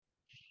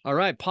All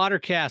right,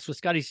 Pottercast with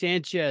Scotty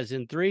Sanchez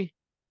in 3,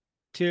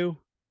 2,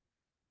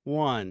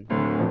 1.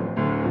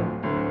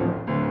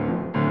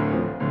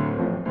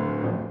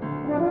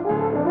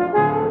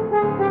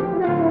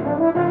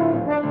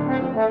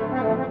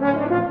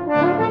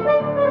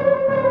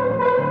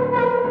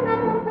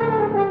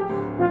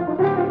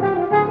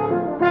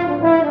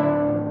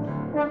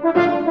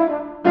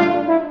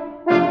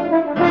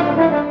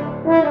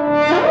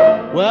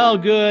 Well,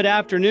 good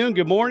afternoon,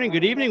 good morning,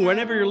 good evening,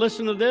 whenever you're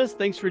listening to this.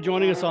 Thanks for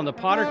joining us on the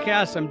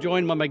Pottercast. I'm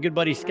joined by my good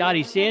buddy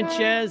Scotty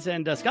Sanchez.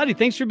 And Scotty,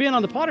 thanks for being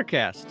on the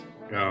Pottercast.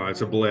 Oh,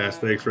 it's a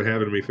blast. Thanks for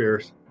having me,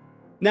 Ferris.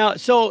 Now,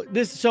 so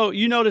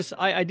you notice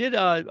I did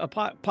a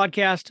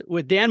podcast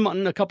with Dan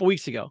Mutton a couple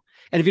weeks ago,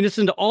 and if you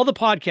listen to all the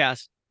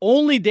podcasts,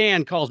 only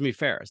Dan calls me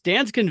Ferris.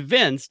 Dan's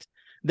convinced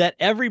that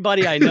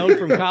everybody I know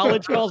from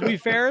college calls me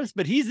Ferris,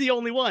 but he's the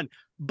only one.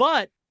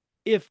 But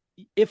if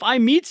I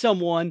meet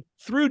someone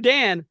through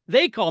Dan,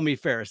 they call me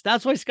Ferris.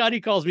 That's why Scotty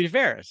calls me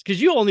Ferris,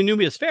 because you only knew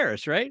me as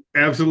Ferris, right?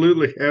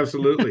 Absolutely,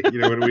 absolutely.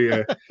 When we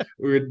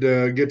would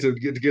get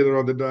together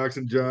on the docks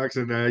and jocks,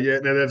 and yeah,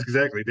 no, that's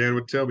exactly. Dan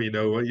would tell me, he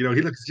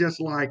looks just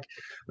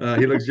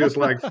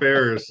like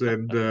Ferris,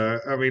 and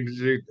I mean,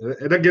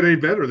 it doesn't get any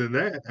better than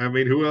that. I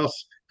mean, who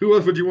else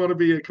would you want to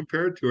be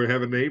compared to or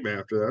have a name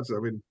after? I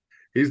mean,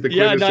 he's the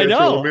Yeah, and I quintessential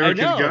know, I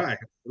American know. guy.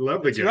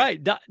 Love the That's guy.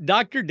 right.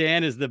 Dr.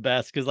 Dan is the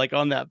best because, like,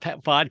 on that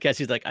podcast,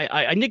 he's like,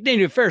 I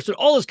nicknamed him Ferris. So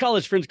all his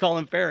college friends call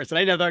him Ferris. And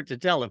I never have to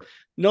tell him.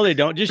 No, they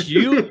don't. Just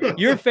you,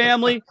 your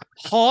family,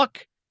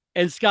 Hawk,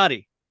 and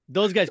Scotty.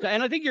 Those guys.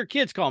 And I think your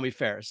kids call me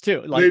Ferris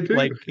too. They do.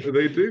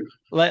 They do.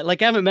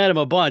 Like I haven't met him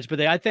a bunch, but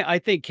I think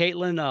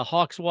Caitlin,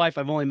 Hawk's wife,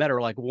 I've only met her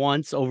like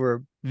once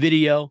over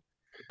video,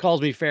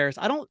 calls me Ferris.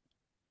 I don't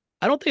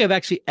think I've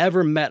actually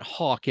ever met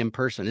Hawk in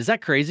person. Is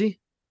that crazy?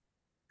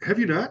 Have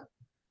you not?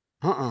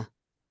 Uh-uh.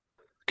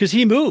 Because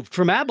he moved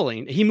from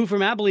Abilene. He moved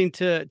from Abilene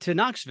to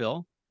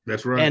Knoxville.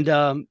 That's right.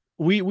 And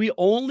we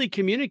only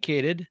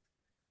communicated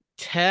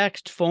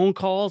text, phone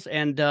calls,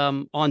 and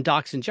on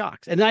Docs and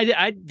Jocks. And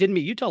I didn't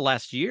meet you till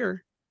last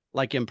year,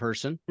 like in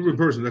person. In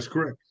person, that's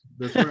correct.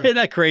 That's right. Isn't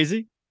that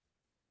crazy?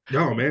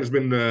 No, man, it's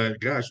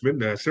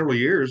been several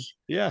years,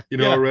 Yeah,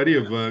 yeah. already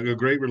of a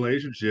great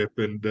relationship,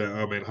 and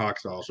oh man,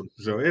 Hawk's awesome.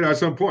 So, at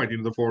some point,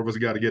 the four of us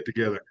got to get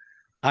together,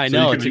 I so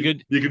you know can it's a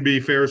good. you can be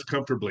Ferris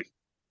comfortably.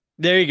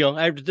 There you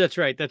go. That's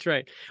right. That's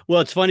right.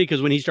 Well, it's funny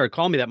because when he started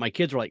calling me that, my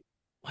kids were like,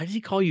 why does he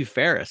call you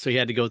Ferris? So he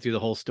had to go through the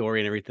whole story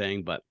and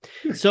everything. But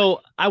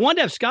so I wanted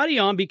to have Scotty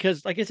on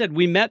because, like I said,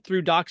 we met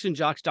through Docs and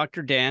Jocks,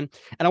 Dr. Dan,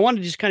 and I wanted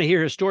to just kind of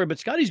hear his story. But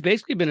Scotty's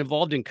basically been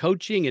involved in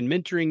coaching and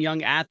mentoring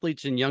young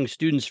athletes and young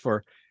students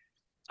for,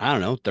 I don't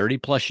know, 30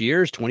 plus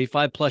years,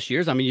 25 plus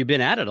years. I mean, you've been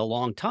at it a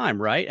long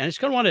time, right? And I just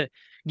kind of want to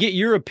get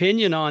your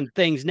opinion on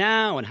things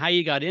now and how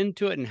you got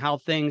into it and how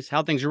things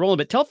are rolling.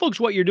 But tell folks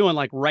what you're doing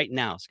like right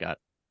now, Scott.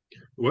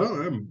 Well,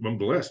 I'm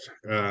blessed.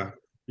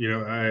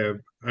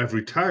 I've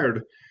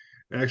retired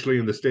actually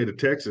in the state of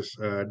Texas.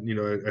 I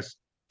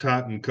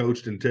taught and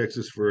coached in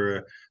Texas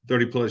for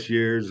 30 plus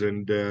years,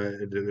 and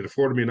it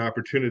afforded me an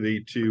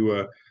opportunity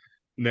to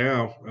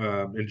now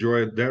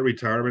enjoy that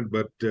retirement,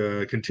 but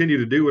continue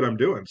to do what I'm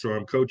doing. So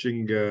I'm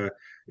coaching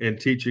and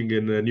teaching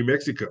in New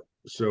Mexico.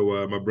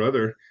 So my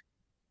brother,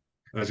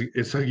 it's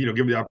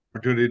give me the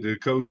opportunity to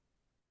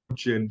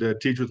coach and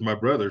teach with my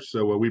brother.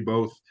 So we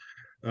both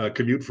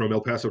commute from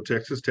El Paso,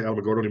 Texas, to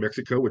Alamogordo, New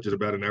Mexico, which is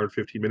about an hour and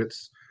 15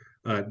 minutes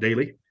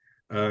daily,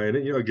 and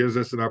it gives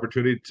us an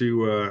opportunity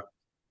to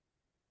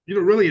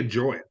really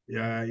enjoy it.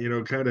 Yeah,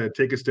 kind of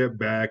take a step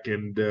back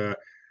and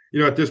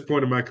at this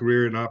point in my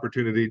career, an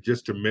opportunity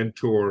just to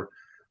mentor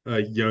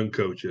young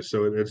coaches.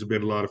 So it's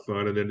been a lot of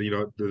fun, and then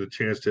the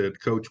chance to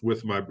coach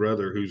with my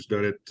brother, who's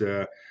done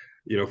it,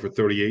 for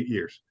 38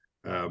 years.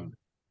 And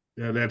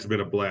that's been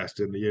a blast.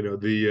 And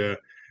the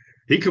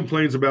he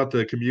complains about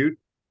the commute,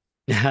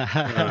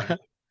 uh,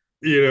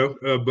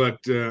 but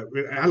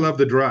I love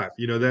the drive.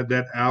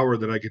 That hour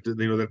that I get to,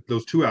 that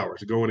those 2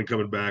 hours going and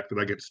coming back that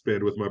I get to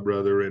spend with my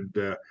brother, and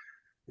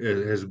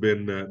it has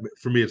been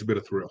for me, it's been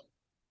a thrill.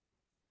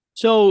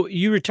 So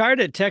you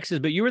retired at Texas,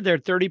 but you were there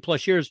 30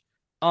 plus years.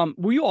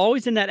 Were you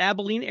always in that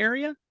Abilene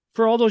area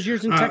for all those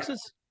years in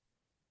Texas?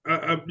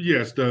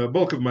 Yes, the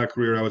bulk of my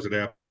career I was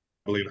at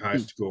Abilene High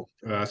School.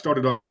 I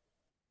started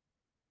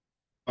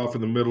off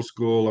in the middle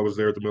school. I was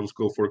there at the middle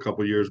school for a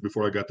couple of years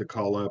before I got the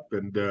call up,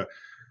 and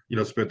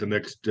spent the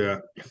next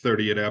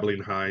 30 at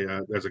Abilene High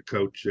as a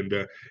coach and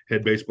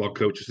head baseball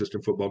coach,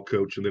 assistant football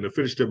coach, and then I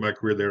finished up my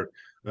career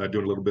there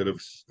doing a little bit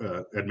of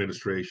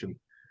administration.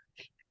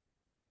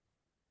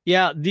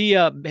 Yeah,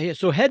 the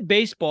so head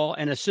baseball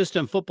and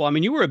assistant football. I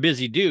mean, you were a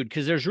busy dude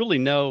because there's really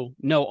no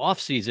off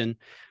season.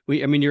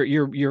 I mean,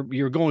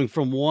 you're going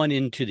from one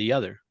into the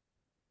other.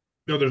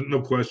 No, there's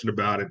no question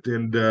about it,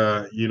 and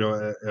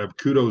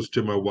kudos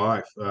to my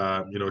wife.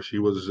 She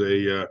was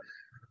a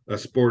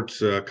sports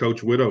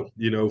coach widow,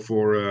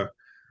 for a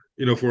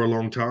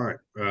long time.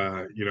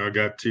 I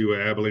got to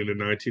Abilene in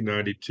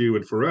 1992,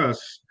 and for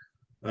us,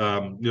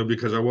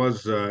 because I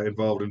was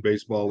involved in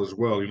baseball as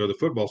well. The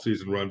football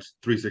season runs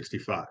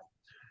 365.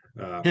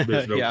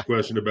 There's no Yeah.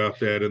 question about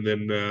that. And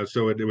then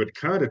so it would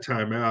kind of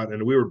time out,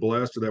 and we were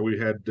blessed that we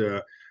had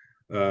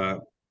uh,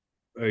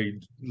 a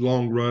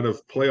long run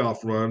of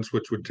playoff runs,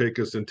 which would take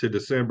us into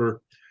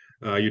December.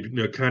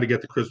 You kind of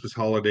get the Christmas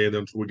holiday, and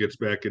then we gets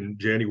back in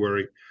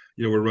January.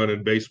 We're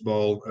running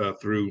baseball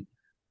through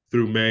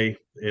May,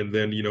 and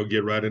then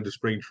get right into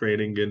spring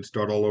training and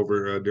start all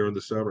over during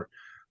the summer.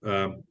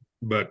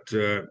 But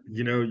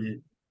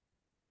you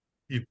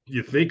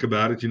think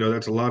about it,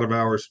 that's a lot of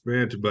hours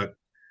spent. But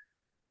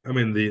I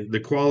mean, the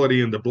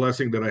quality and the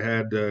blessing that I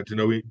had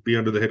to be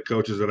under the head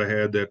coaches that I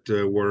had that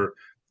were,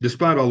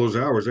 despite all those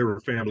hours, they were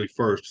family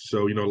first.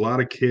 So a lot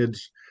of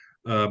kids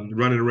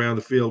running around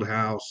the field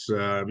house.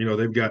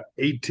 They've got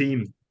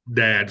 18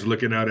 dads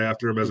looking out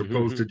after them as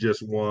opposed to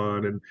just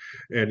one, and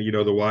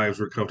the wives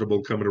were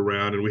comfortable coming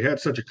around, and we had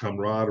such a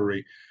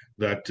camaraderie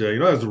that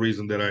that's the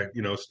reason that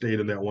I stayed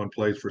in that one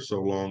place for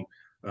so long.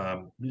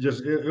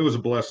 It was a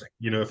blessing.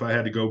 If I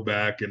had to go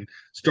back and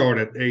start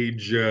at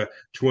age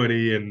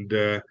 20 and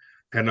had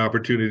an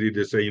opportunity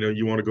to say,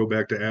 you want to go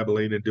back to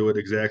Abilene and do it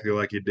exactly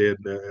like you did,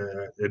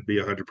 it'd be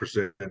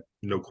 100%,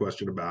 no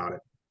question about it.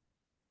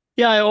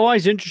 Yeah, I'm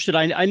always interested.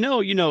 I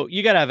know, you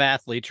got to have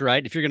athletes,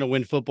 right? If you're going to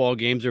win football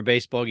games or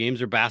baseball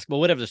games or basketball,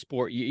 whatever the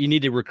sport, you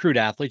need to recruit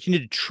athletes. You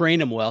need to train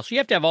them well. So you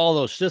have to have all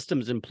those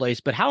systems in place.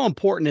 But how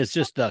important is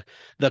just the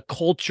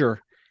culture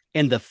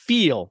and the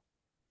feel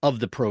of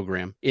the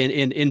program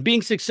in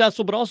being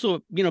successful, but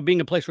also,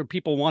 being a place where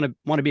people want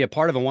to be a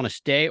part of and want to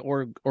stay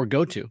or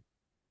go to?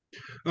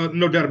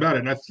 No doubt about it.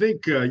 And I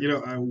think,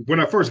 when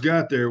I first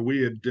got there,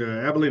 we had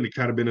Abilene had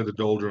kind of been in the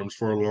doldrums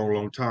for a long,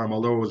 long time.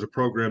 Although it was a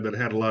program that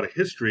had a lot of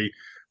history,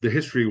 the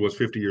history was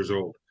 50 years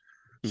old.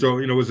 So,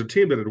 it was a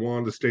team that had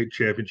won the state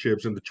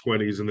championships in the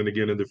 20s and then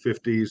again in the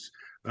 50s.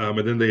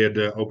 And then they had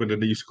opened a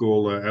new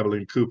school,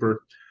 Abilene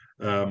Cooper.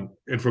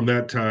 And from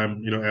that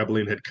time,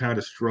 Abilene had kind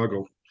of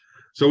struggled.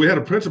 So we had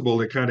a principal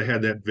that kind of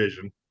had that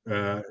vision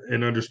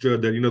and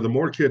understood that, the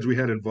more kids we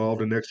had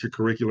involved in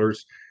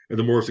extracurriculars and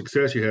the more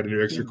success you had in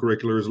your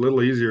extracurriculars, a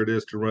little easier it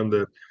is to run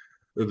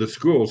the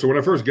school. So when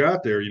I first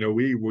got there,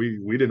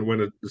 we didn't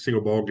win a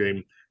single ball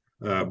game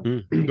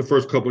Mm. the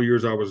first couple of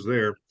years I was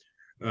there.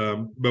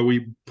 But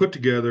we put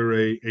together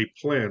a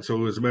plan.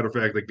 So as a matter of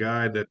fact, the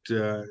guy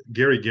that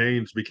Gary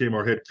Gaines became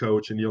our head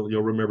coach, and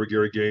you'll remember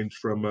Gary Gaines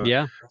from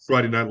Yeah.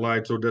 Friday Night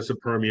Lights, Odessa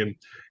Permian,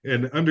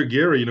 and under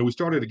Gary, we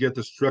started to get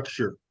the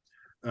structure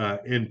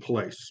in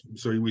place.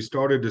 So we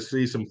started to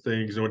see some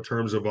things, in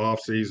terms of off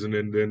season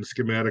and then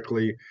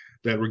schematically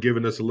that were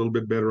giving us a little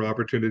bit better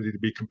opportunity to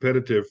be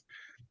competitive.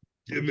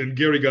 And then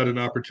Gary got an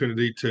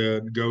opportunity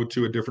to go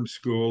to a different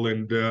school,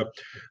 and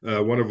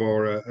one of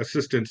our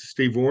assistants,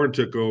 Steve Warren,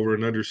 took over.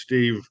 And under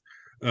Steve,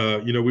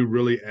 we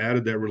really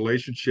added that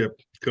relationship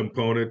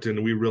component,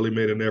 and we really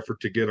made an effort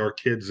to get our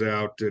kids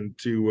out and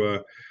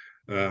to,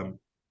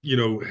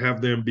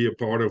 have them be a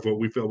part of what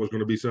we felt was going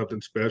to be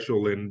something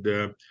special. And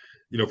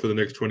for the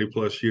next 20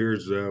 plus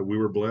years, we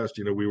were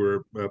blessed. We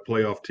were a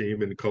playoff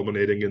team and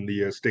culminating in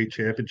the state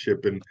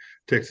championship in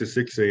Texas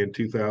 6A in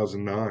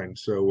 2009.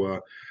 So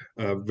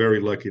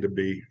very lucky to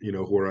be,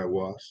 where I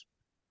was.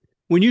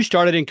 When you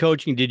started in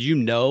coaching, did you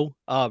know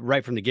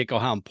right from the get-go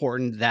how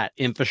important that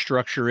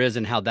infrastructure is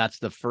and how that's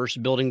the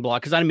first building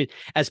block? Because I mean,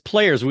 as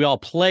players, we all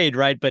played,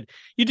 right? But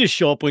you just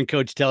show up when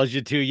coach tells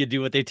you to, you do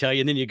what they tell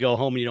you, and then you go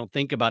home and you don't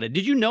think about it.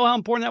 Did you know how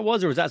important that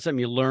was, or was that something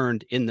you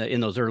learned in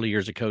those early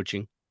years of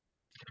coaching?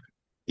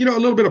 A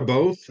little bit of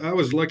both. I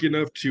was lucky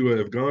enough to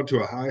have gone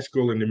to a high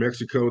school in New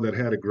Mexico that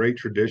had a great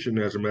tradition.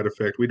 As a matter of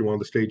fact, we'd won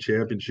the state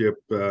championship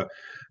I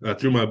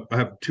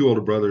have two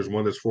older brothers,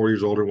 one that's 4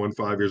 years older, one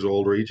 5 years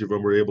older. Each of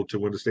them were able to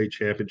win the state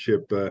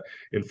championship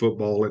in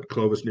football at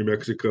Clovis, New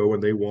Mexico,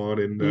 and they won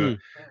in, Mm.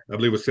 I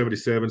believe it was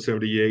 77,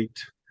 78.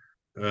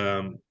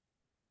 Um,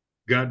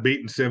 got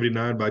beaten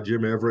 79 by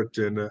Jim Everett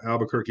and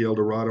Albuquerque El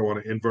Dorado on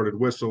an inverted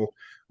whistle,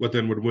 but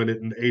then would win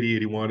it in 80,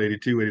 81,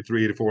 82,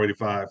 83, 84,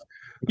 85.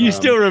 You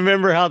still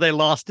remember how they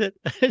lost it?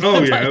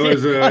 Oh yeah, it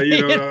was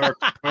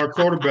our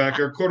quarterback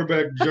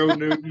Joe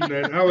Newton,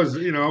 and I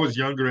was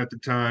younger at the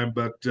time,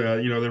 but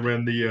they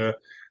ran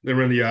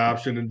the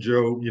option, and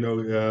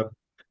Joe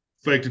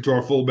faked it to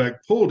our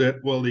fullback, pulled it.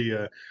 Well,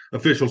 the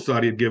officials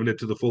thought he had given it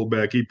to the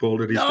fullback. He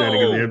pulled it. He's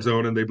standing in the end No.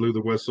 zone, and they blew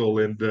the whistle.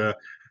 And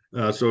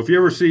so if you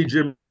ever see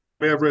Jim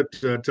Everett,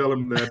 tell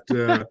him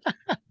that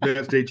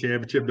that state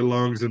championship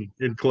belongs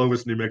in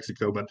Clovis, New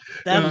Mexico. But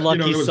That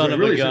lucky it was son of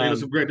a really it was gun.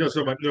 some great.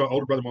 So my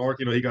older brother Mark,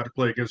 he got to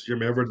play against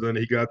Jim Everett. Then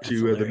he got That's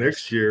to the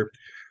next hilarious. year.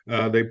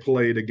 They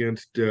played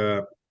against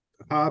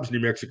Hobbs, New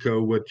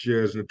Mexico, which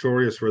is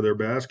notorious for their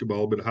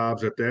basketball. But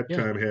Hobbs at that Yeah.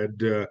 time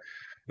had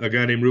a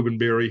guy named Reuben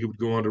Berry who would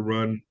go on to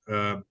run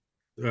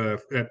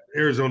at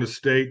Arizona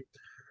State.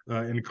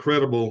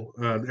 Incredible.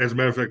 As a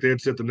matter of fact, they had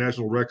set the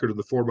national record in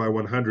the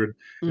 4x100,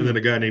 and then Mm.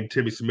 a guy named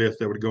Timmy Smith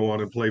that would go on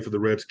and play for the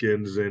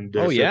Redskins and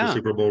Oh set the yeah.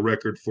 Super Bowl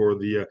record for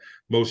the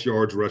most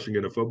yards rushing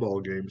in a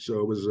football game.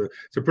 So it's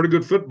a pretty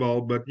good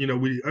football, but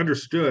we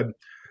understood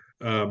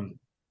um,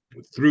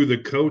 through the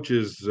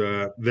coaches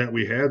that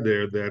we had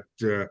there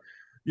that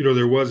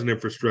there was an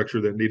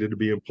infrastructure that needed to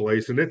be in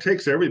place, and it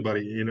takes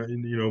everybody.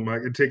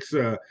 Mike, it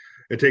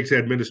takes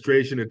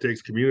administration, it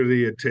takes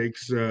community, it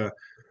takes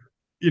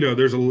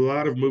there's a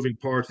lot of moving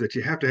parts that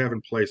you have to have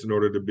in place in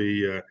order to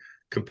be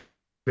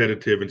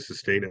competitive and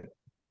sustain it.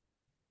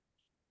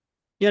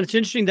 Yeah, it's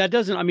interesting. That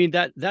doesn't, I mean,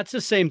 that's the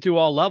same through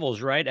all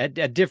levels, right?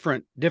 At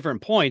different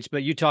points.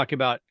 But you talk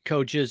about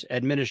coaches,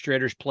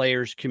 administrators,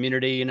 players,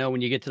 community.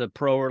 When you get to the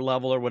pro or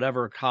level or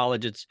whatever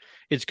college,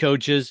 it's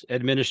coaches,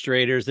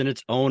 administrators, then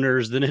it's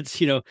owners, then it's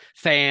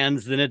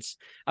fans, then it's,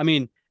 I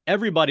mean,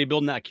 everybody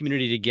building that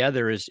community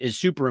together is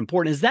super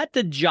important. Is that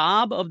the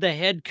job of the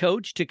head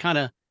coach to kind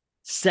of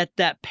set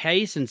that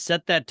pace and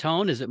set that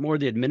tone? Is it more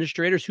the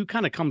administrators who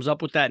kind of comes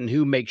up with that and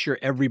who makes sure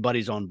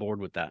everybody's on board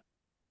with that?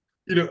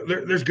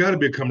 There's got to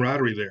be a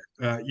camaraderie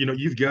there.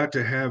 You've got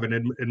to have an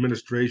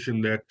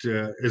administration that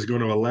is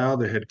going to allow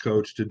the head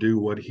coach to do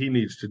what he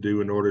needs to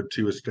do in order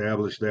to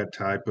establish that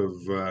type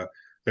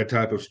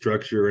of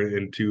structure,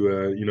 and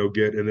to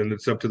get, and then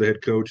it's up to the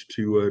head coach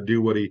to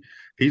do what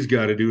he's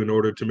got to do in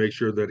order to make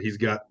sure that he's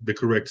got the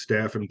correct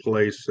staff in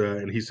place,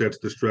 and he sets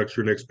the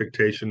structure and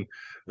expectation,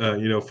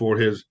 for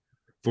his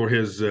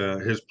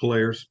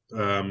players.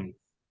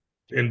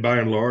 And by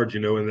and large,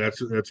 and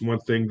that's one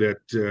thing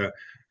that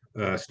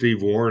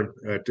Steve Warren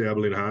at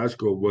Abilene High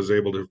School was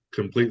able to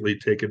completely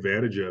take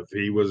advantage of.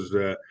 He was,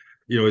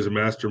 he's a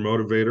master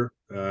motivator,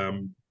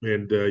 and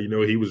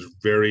he was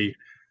very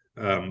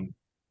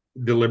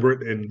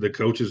deliberate in the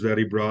coaches that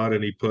he brought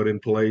and he put in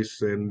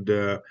place, and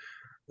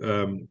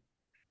um,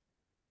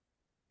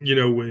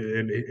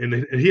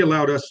 and he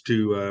allowed us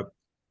to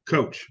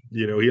coach.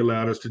 He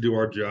allowed us to do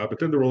our job, but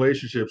then the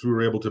relationships we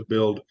were able to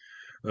build.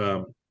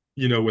 Um,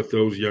 with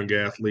those young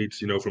athletes,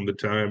 from the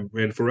time,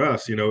 and for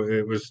us,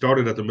 it was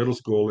started at the middle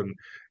school,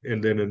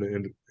 and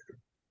then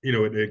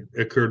it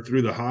occurred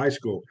through the high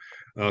school.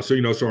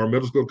 So our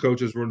middle school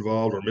coaches were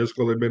involved, our middle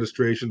school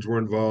administrations were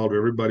involved.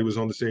 Everybody was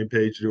on the same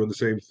page, doing the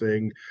same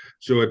thing.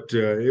 So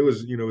it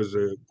was,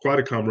 quite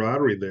a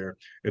camaraderie there,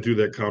 and through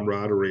that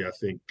camaraderie, I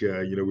think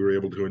we were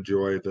able to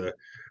enjoy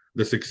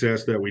the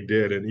success that we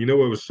did. And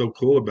what was so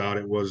cool about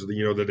it was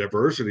the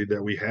diversity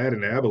that we had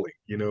in Abilene.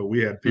 We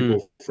had Mm.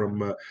 people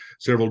from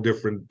several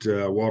different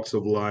walks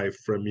of life,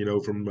 from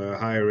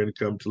higher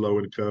income to low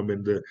income,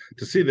 and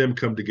to see them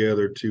come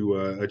together to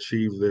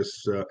achieve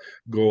this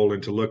goal,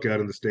 and to look out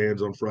in the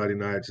stands on Friday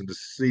nights and to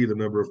see the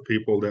number of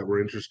people that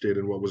were interested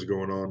in what was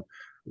going on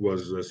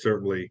was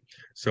certainly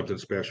something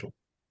special.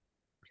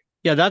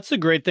 Yeah, that's the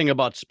great thing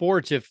about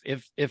sports. If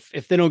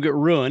they don't get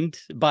ruined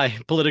by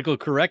political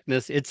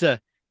correctness, it's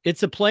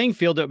a playing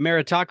field that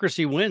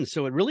meritocracy wins.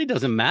 So it really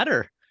doesn't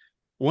matter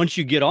once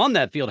you get on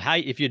that field, how,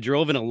 if you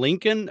drove in a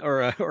Lincoln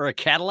or a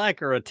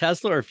Cadillac or a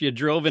Tesla, or if you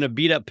drove in a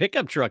beat up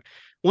pickup truck.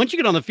 Once you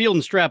get on the field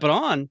and strap it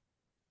on,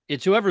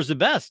 it's whoever's the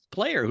best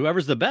player,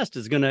 whoever's the best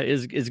is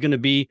gonna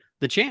be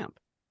the champ.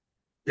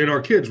 And our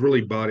kids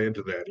really bought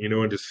into that,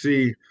 and to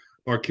see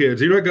our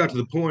kids, I got to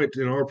the point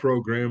in our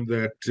program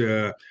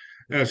that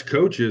as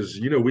coaches,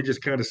 we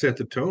just kind of set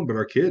the tone, but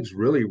our kids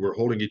really were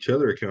holding each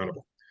other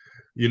accountable.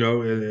 And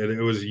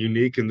it was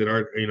unique in that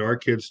our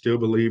kids still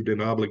believed in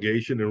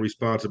obligation and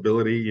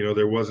responsibility.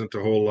 There wasn't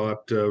a whole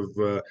lot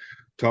of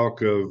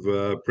talk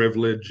of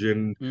privilege,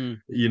 and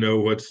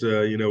Mm.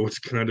 what's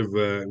kind of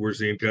we're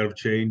seeing kind of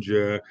change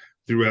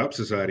throughout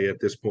society at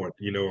this point.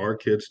 Our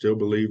kids still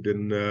believed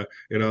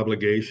in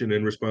obligation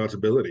and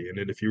responsibility, and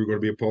then if you were going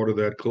to be a part of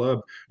that club,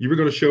 you were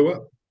going to show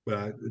up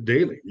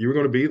daily. You were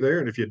going to be there,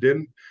 and if you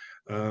didn't,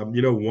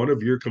 one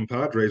of your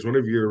compadres, one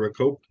of your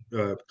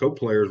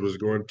co-players was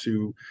going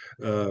to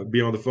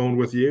be on the phone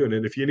with you, and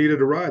then if you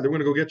needed a ride, they're going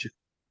to go get you.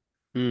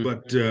 Mm.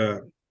 But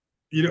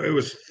it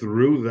was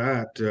through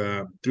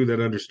that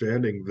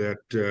understanding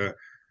that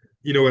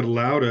it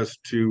allowed us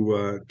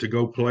to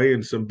go play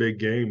in some big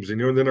games,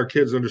 and then our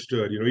kids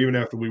understood, even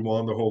after we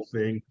won the whole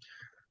thing,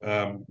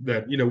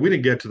 that we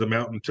didn't get to the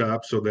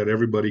mountaintop so that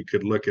everybody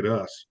could look at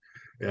us.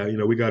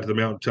 We got to the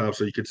mountaintop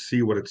so you could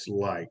see what it's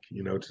like,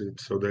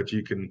 so that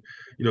you can,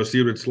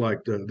 see what it's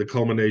like, the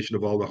culmination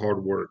of all the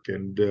hard work.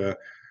 And,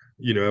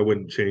 I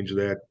wouldn't change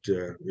that,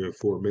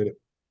 for a minute.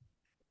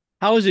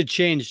 How has it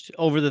changed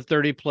over the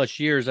 30 plus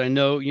years? I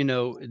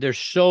know, there's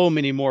so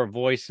many more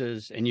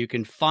voices and you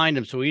can find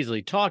them so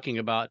easily talking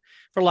about,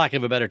 for lack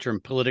of a better term,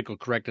 political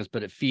correctness,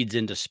 but it feeds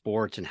into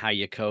sports and how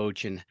you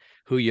coach and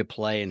who you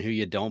play and who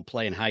you don't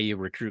play and how you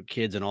recruit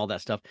kids and all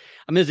that stuff.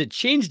 I mean, has it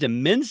changed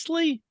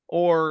immensely,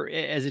 or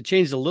has it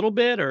changed a little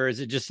bit, or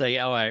is it just say,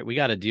 oh, all right, we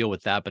got to deal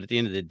with that. But at the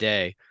end of the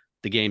day,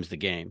 the game's the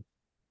game.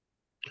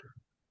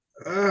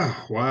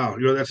 Wow.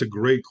 That's a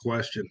great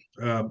question.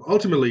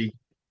 Ultimately,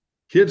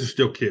 kids are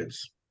still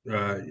kids.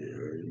 Uh,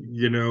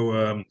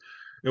 and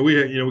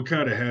we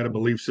kind of had a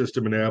belief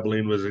system in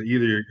Abilene, was that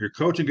either you're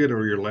coaching it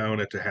or you're allowing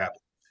it to happen.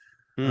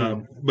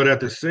 Hmm. But at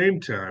the same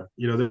time,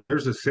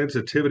 there's a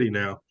sensitivity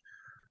now,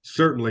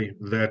 certainly,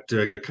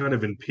 that kind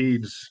of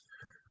impedes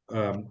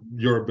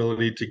your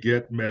ability to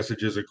get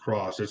messages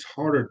across. It's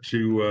harder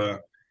to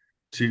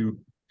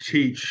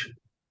teach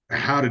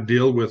how to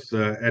deal with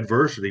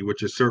adversity,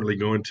 which is certainly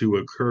going to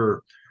occur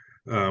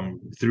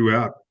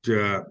throughout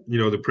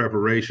the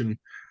preparation.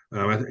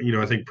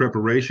 I think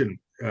preparation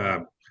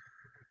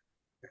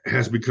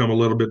has become a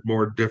little bit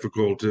more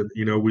difficult. And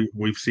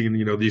we've seen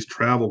these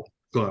travel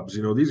clubs.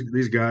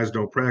 These guys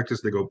don't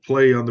practice; they go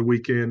play on the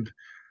weekend.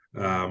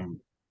 Um,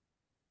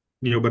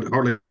 but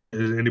hardly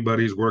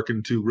anybody's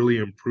working to really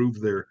improve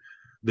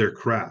their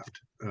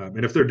craft.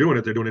 And if they're doing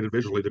it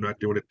individually. They're not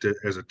doing it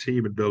as a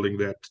team and building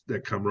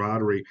that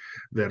camaraderie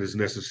that is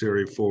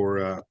necessary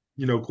for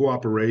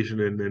cooperation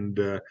and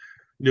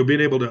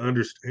being able to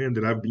understand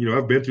that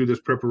I've been through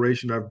this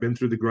preparation. I've been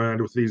through the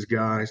grind with these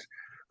guys.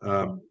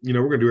 We're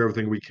going to do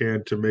everything we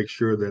can to make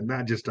sure that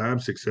not just I'm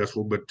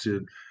successful, but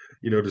to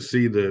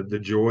see the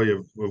joy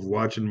of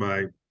watching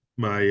my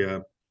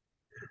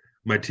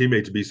my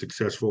teammates be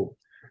successful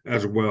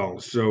as well.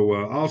 So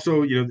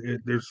also,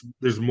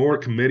 there's more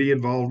committee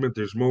involvement.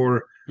 There's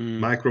more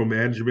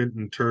micromanagement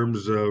in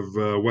terms of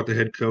what the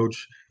head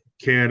coach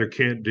can or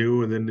can't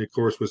do, and then of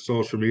course with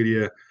social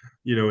media,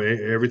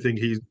 everything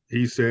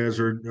he says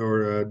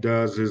or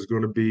does is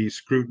going to be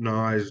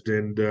scrutinized,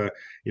 and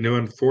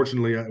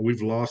unfortunately,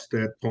 we've lost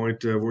that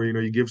point where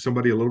you give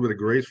somebody a little bit of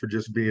grace for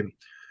just being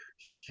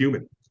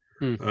human.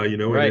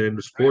 Right. And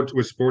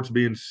with sports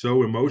being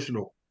so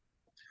emotional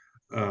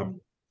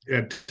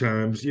at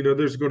times,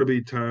 there's going to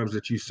be times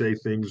that you say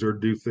things or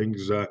do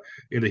things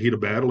in the heat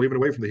of battle, even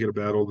away from the heat of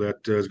battle,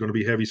 that is going to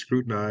be heavy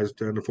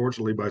scrutinized, and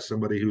unfortunately by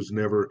somebody who's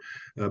never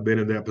been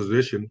in that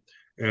position.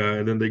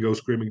 And then they go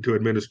screaming to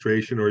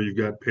administration, or you've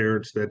got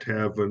parents that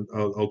have an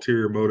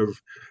ulterior motive,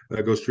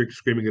 go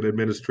screaming at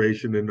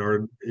administration, and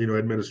our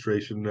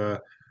administration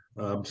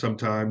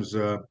sometimes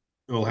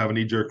will have a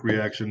knee-jerk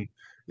reaction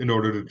in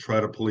order to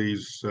try to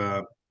please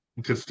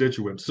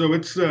constituents. So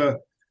it's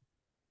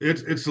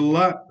a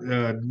lot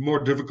more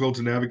difficult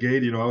to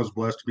navigate. I was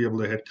blessed to be able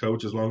to head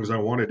coach as long as I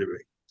wanted to be.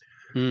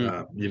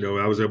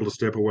 Mm. I was able to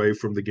step away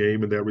from the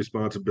game and that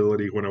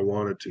responsibility when I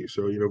wanted to.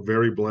 So,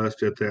 very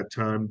blessed at that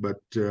time, but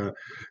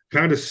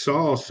kind of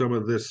saw some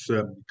of this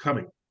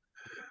coming.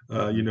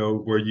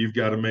 Where you've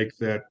got to make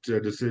that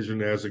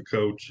decision as a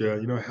coach.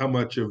 How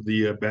much of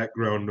the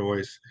background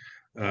noise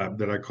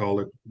that I call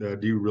it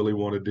do you really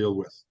want to deal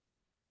with?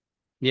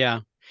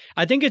 Yeah.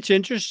 I think it's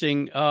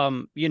interesting,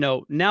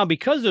 now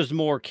because there's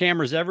more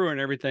cameras everywhere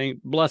and everything,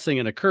 blessing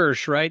and a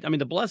curse, right? I mean,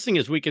 the blessing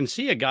is we can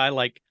see a guy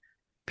like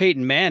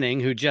Peyton Manning,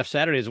 who Jeff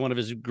Saturday is one of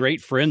his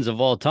great friends of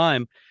all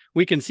time.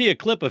 We can see a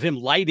clip of him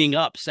lighting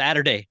up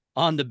Saturday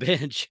on the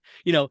bench,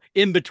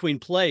 in between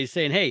plays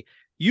saying, hey,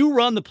 you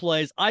run the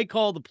plays. I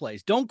call the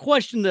plays. Don't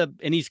question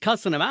and he's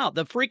cussing them out.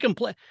 The freaking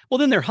play. Well,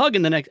 then they're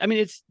hugging the next. I mean,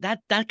 it's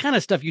that kind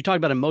of stuff. You talk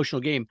about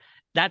emotional game.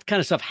 That kind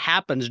of stuff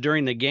happens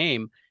during the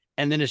game.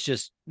 And then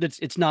it's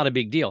not a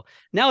big deal.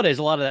 Nowadays,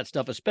 a lot of that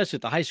stuff, especially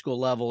at the high school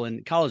level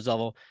and college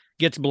level,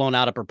 gets blown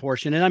out of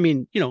proportion. And I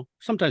mean,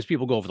 sometimes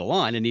people go over the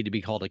line and need to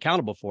be called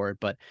accountable for it.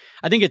 But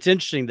I think it's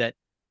interesting that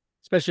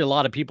especially a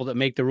lot of people that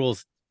make the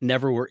rules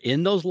never were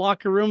in those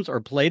locker rooms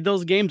or played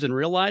those games and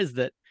realize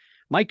that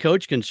my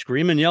coach can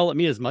scream and yell at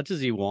me as much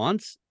as he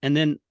wants. And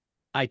then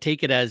I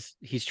take it as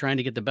he's trying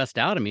to get the best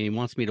out of me. He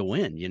wants me to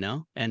win,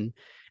 and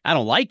I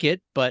don't like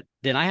it, but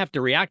then I have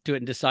to react to it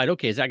and decide,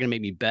 okay, is that going to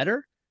make me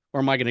better? Or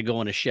am I going to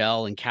go in a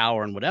shell and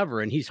cower and whatever?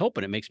 And he's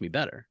hoping it makes me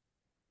better.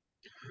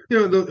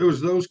 It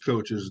was those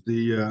coaches.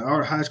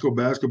 Our high school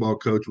basketball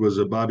coach was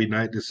a Bobby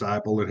Knight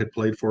disciple and had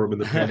played for him in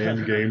the Pan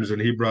Am games,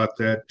 and he brought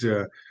that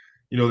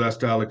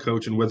style of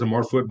coaching with him.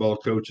 Our football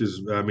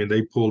coaches, I mean,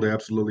 they pulled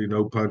absolutely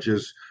no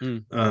punches.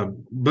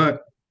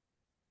 But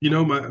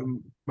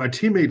my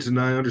teammates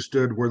and I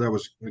understood where that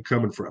was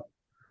coming from.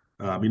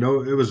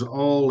 It was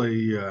all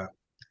a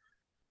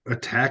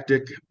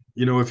tactic,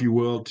 if you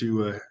will,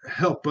 to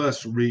help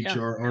us reach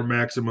our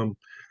maximum.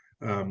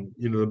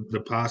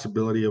 The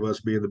possibility of us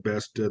being the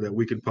best that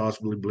we can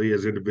possibly be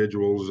as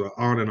individuals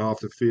on and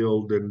off the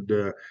field. And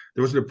there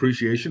was an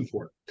appreciation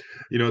for it.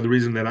 The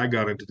reason that I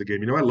got into the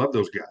game, I love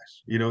those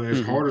guys,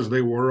 as hard as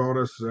they were on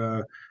us.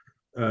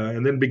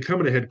 And then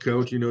becoming a head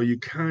coach, you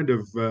kind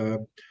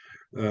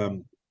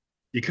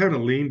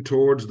of lean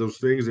towards those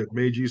things that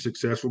made you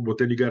successful, but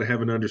then you got to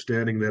have an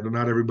understanding that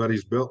not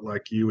everybody's built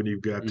like you, and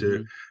you've got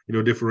to,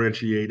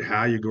 differentiate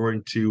how you're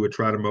going to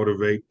try to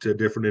motivate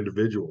different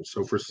individuals.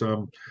 So for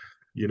some,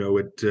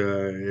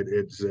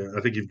 it's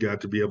I think you've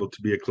got to be able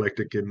to be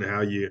eclectic in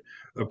how you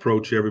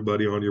approach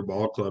everybody on your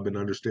ball club and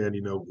understand,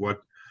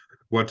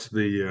 what's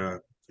the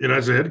and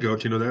as a head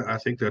coach, that I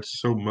think that's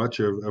so much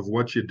of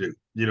what you do.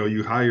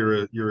 You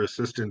hire your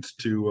assistants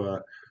to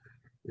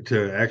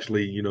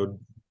actually,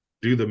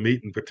 do the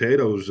meat and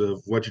potatoes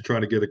of what you're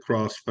trying to get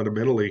across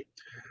fundamentally.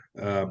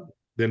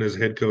 Then as a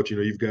head coach,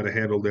 you've got to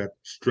handle that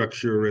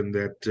structure and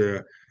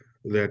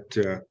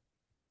that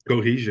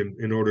cohesion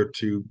in order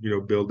to,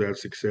 build that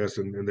success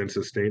and then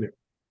sustain it.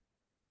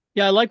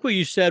 Yeah, I like what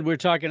you said. We're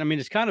talking, I mean,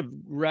 it's kind of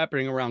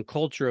wrapping around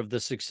culture of the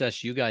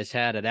success you guys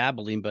had at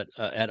Abilene, but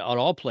at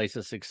all places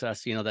of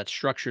success, that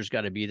structure's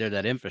got to be there,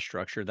 that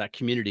infrastructure, that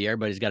community,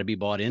 everybody's got to be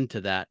bought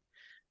into that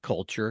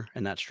culture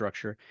and that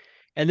structure.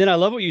 And then I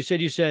love what you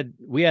said. You said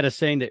we had a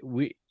saying that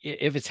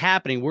if it's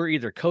happening, we're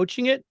either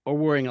coaching it or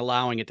we're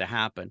allowing it to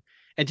happen.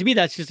 And to me,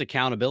 that's just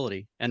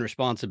accountability and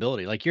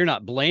responsibility. Like you're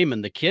not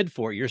blaming the kid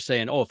for it. You're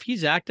saying, oh, if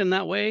he's acting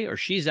that way or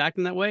she's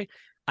acting that way,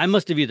 I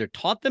must have either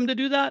taught them to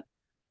do that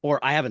or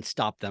I haven't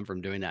stopped them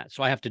from doing that.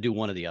 So I have to do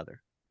one or the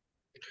other.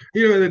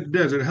 It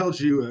does. It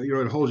helps you.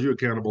 It holds you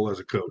accountable as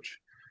a coach.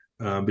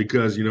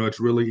 Because it's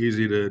really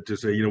easy to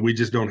say we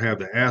just don't have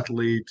the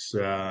athletes,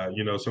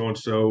 so and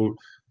so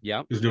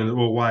Yeah. is doing it.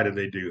 Well, why did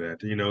they do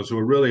that? So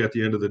really at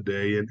the end of the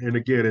day, and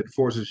again, it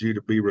forces you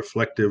to be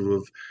reflective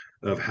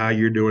of how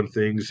you're doing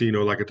things.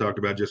 Like I talked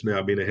about just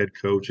now, being a head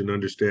coach and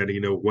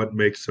understanding what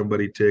makes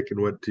somebody tick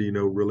and what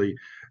really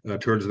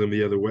turns them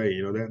the other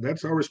way.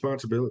 That's our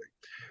responsibility.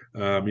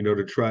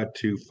 To try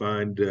to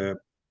find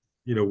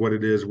what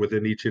it is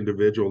within each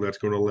individual that's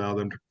going to allow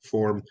them to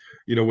perform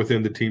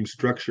within the team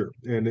structure.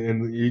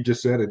 And you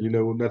just said it,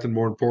 nothing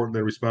more important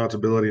than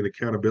responsibility and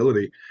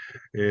accountability.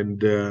 And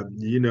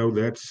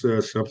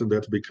that's something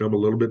that's become a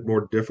little bit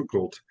more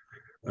difficult.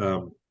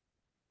 um,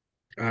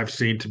 I've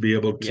seen to be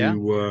able Yeah.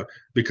 to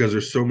because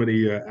there's so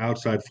many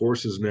outside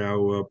forces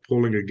now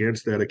pulling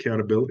against that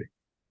accountability.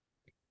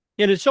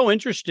 And it's so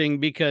interesting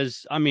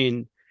because I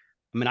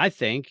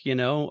think,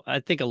 I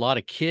think a lot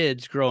of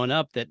kids growing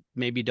up that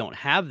maybe don't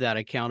have that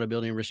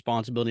accountability and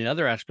responsibility in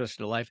other aspects of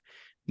their life,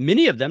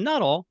 many of them,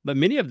 not all, but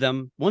many of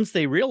them, once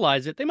they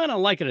realize it, they might not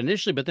like it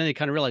initially, but then they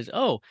kind of realize,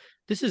 oh,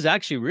 this is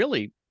actually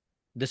really,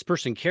 this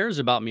person cares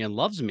about me and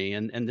loves me.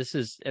 And this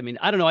is, I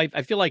don't know.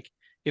 I feel like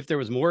if there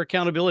was more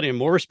accountability and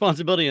more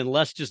responsibility and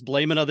less just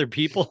blaming other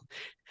people,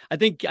 I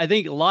think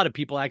a lot of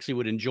people actually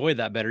would enjoy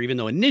that better, even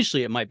though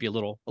initially it might be a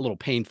little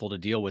painful to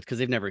deal with because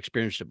they've never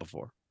experienced it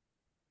before.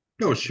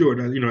 No, sure.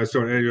 Now, I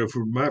started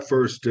for my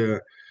first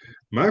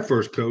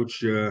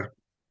coach in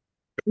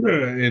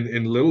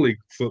little league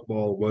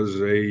football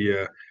was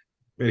a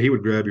and he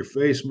would grab your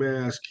face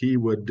mask. He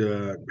would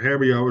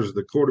hammer you. I was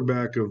the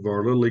quarterback of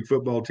our little league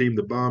football team,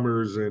 the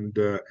Bombers, and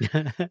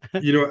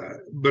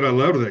but I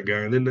loved that guy.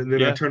 And then I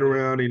Yeah. turn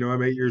around.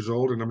 I'm 8 years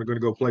old, and I'm going to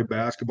go play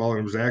basketball.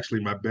 And it was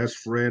actually my best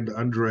friend,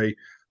 Andre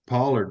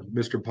Pollard.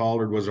 Mr.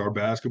 Pollard was our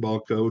basketball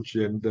coach,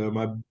 and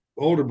my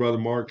older brother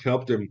Mark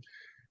helped him.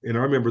 And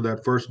I remember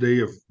that first day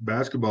of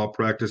basketball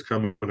practice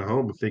coming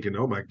home, thinking,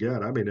 "Oh my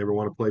God, I may never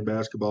want to play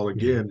basketball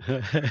again."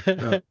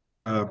 Uh,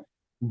 uh,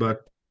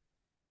 but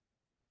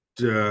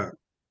uh,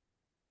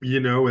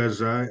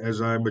 as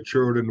I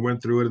matured and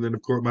went through it, and then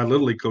of course my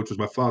little league coach was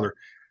my father,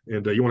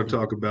 and you want to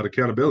talk about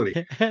accountability?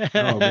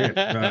 Oh man,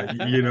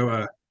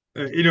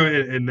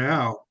 and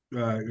now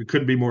it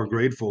couldn't be more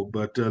grateful.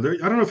 But I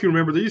don't know if you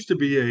remember, there used to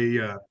be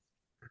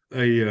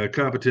a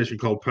competition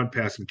called punt,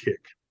 pass, and kick.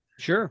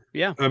 Sure.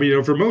 Yeah. I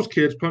mean, for most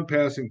kids, punt,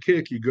 pass, and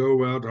kick, you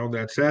go out on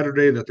that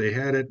Saturday that they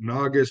had it in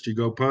August. You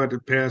go punt,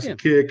 and pass, Yeah. and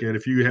kick, and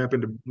if you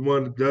happen to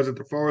one that does it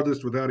the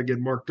farthest without it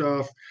getting marked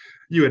off,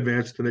 you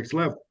advance to the next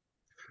level.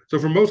 So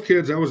for most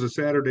kids, that was a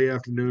Saturday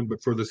afternoon.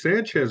 But for the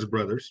Sanchez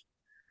brothers,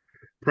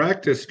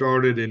 practice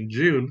started in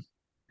June,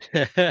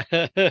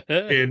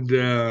 and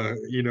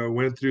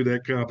went through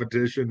that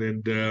competition.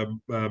 And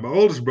my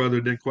oldest brother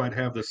didn't quite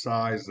have the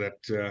size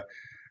that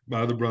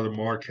my other brother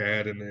Mark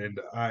had, and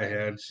I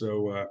had.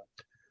 So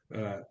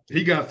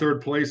he got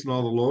third place in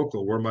all the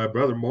local, where my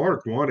brother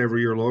Mark won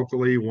every year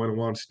locally,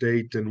 won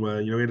state, and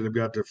ended up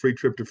got the free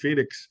trip to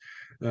Phoenix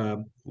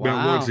about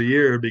once Wow. a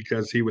year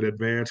because he would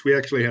advance. We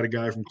actually had a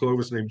guy from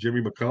Clovis named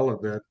Jimmy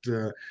McCullough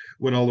that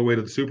went all the way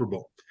to the Super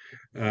Bowl.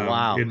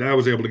 Wow. And I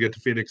was able to get to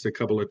Phoenix a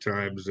couple of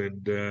times.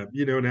 And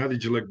now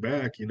that you look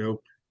back,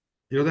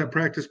 that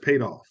practice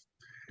paid off.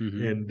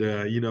 Hmm. And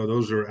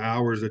those are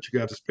hours that you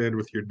got to spend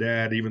with your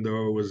dad, even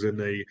though it was in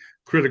a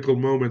critical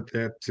moment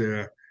if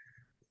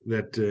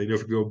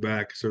you go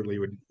back, certainly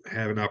would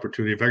have an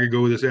opportunity. If I could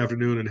go this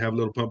afternoon and have a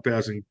little pump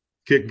pass and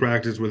kick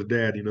practice with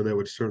dad, that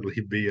would certainly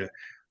be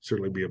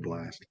a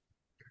blast.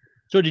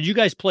 So did you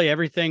guys play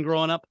everything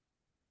growing up?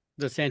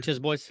 The Sanchez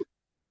boys?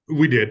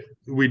 We did.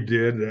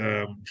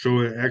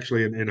 So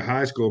actually, in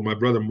high school, my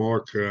brother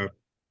Mark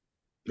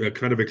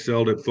kind of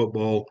excelled at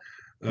football.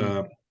 Hmm.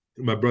 Uh,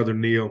 my brother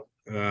Neil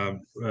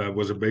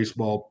was a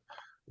baseball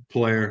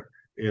player,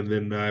 and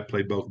then I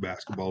played both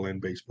basketball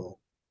and baseball.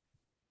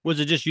 Was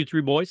it just you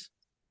three boys?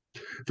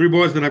 Three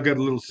boys. Then I've got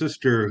a little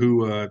sister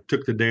who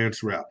took the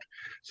dance route.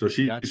 So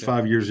she's Gotcha.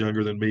 5 years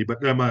younger than me.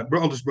 But my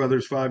oldest brother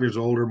is 5 years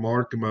older.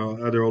 Mark, and my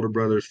other older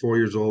brother is 4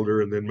 years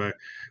older. And then my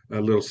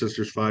little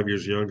sister's 5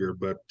 years younger.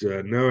 But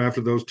no,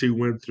 after those two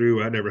went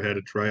through, I never had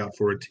to try out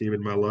for a team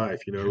in my life.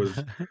 It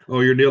was,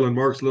 oh, you're Neil and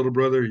Mark's little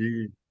brother.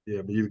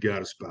 Yeah, you've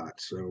got a spot.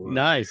 So,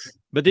 Nice.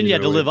 But then you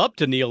had to live and up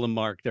to Neil and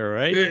Mark there,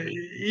 right?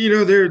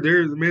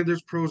 there, man.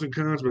 There's pros and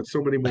cons, but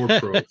so many more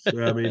pros.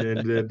 I mean,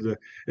 and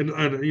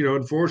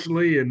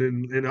unfortunately,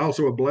 and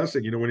also a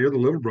blessing. When you're the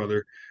little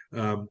brother,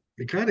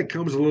 it kind of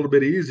comes a little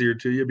bit easier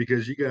to you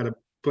because you got to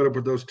put up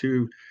with those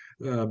two,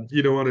 on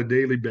a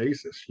daily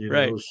basis.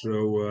 Right.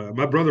 So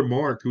my brother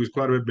Mark, who's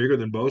quite a bit bigger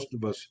than most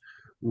of us,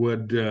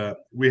 would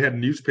we had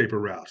newspaper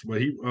routes. But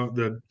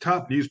the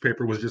top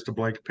newspaper was just a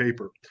blank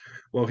paper.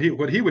 Well,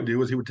 what he would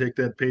do is he would take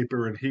that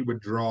paper and he would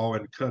draw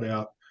and cut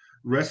out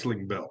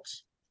wrestling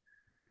belts.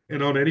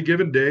 And on any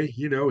given day,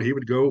 he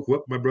would go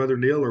whoop my brother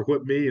Neil or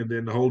whoop me, and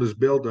then hold his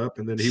belt up,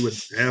 and then he would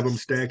have them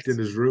stacked in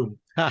his room.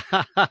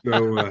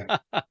 So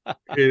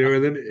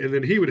and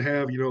then he would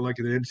have, like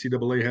the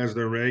NCAA has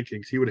their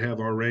rankings, he would have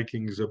our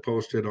rankings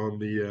posted on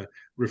the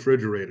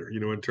refrigerator,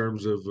 in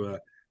terms of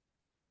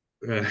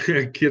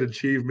kid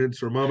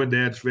achievements or mom and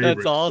dad's That's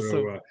favorites.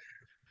 awesome.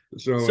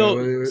 So So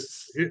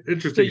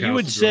interesting you house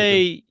would to grow up in.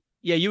 say,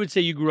 yeah, you would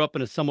say you grew up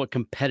in a somewhat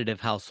competitive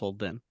household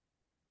then.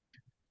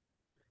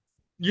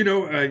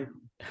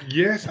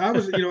 Yes, I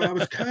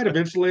was kind of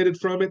insulated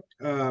from it,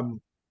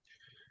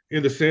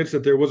 in the sense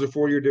that there was a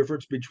 4-year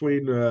difference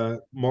between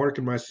Mark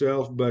and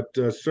myself, but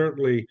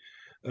certainly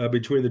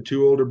between the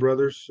two older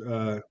brothers,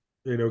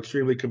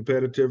 extremely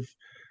competitive.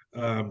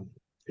 Um,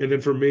 and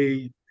then for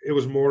me, it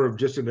was more of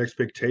just an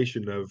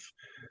expectation of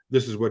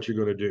this is what you're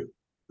going to do.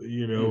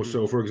 Hmm.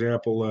 So for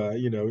example,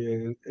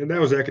 and that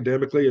was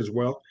academically as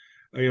well.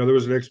 There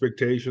was an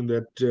expectation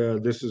that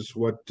this is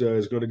what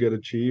is going to get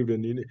achieved,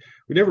 and we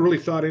never really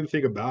thought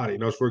anything about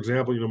it. For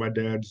example, my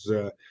dad's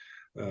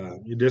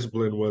your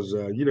discipline was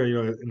in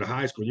the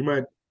high school you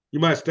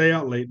might stay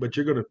out late, but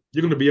you're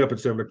gonna be up at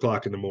 7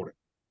 o'clock in the morning.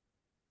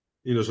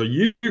 So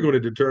you're going to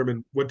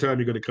determine what time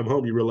you're going to come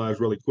home. You realize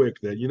really quick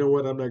that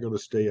what, I'm not going to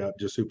stay out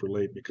just super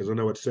late because I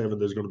know at 7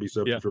 there's going to be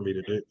something Yeah. for me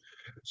to do.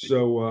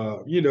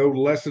 So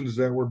lessons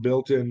that were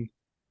built in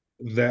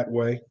that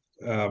way.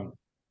 Um,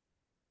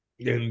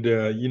 and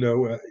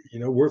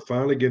we're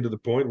finally getting to the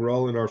point, we're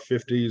all in our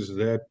 50s,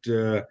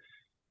 that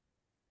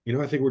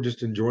I think we're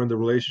just enjoying the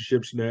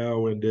relationships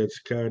now, and it's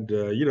kind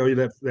of,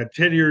 that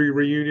 10-year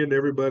reunion.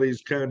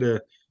 Everybody's kind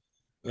of,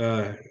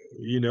 uh,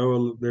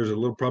 there's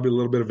probably a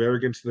little bit of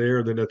arrogance there.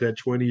 And then at that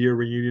 20-year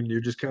reunion,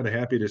 you're just kind of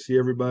happy to see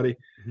everybody.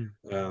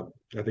 Mhm.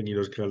 I think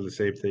it's kind of the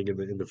same thing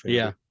in the family.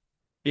 Yeah.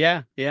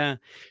 Yeah. Yeah.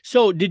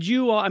 So did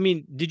you,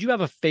 did you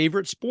have a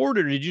favorite sport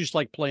or did you just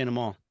like playing them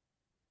all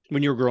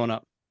when you were growing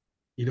up?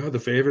 The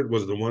favorite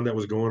was the one that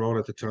was going on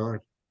at the time.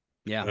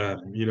 Yeah.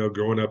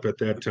 Growing up at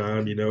that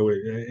time,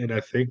 and I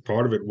think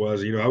part of it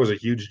was, I was a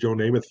huge Joe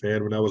Namath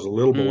fan when I was a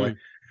little boy,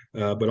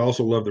 Mm. but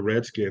also loved the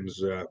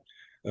Redskins.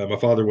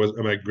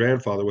 My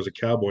grandfather was a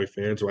Cowboy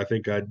fan, so I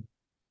think I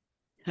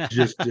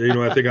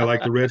think I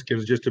like the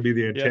Redskins just to be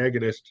the Yeah.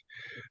 antagonist.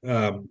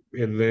 And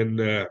then,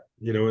 and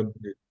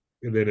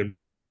then in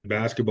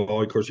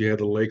basketball, of course, you had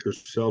the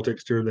Lakers,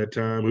 Celtics during that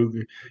time.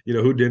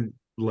 Who didn't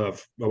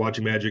love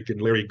watching Magic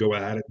and Larry go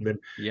at it? And then,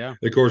 Yeah.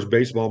 of course,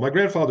 baseball. My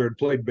grandfather had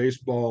played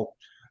baseball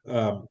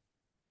um,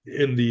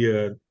 in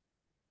it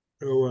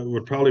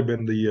would probably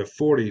been the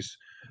 40s,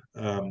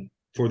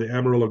 for the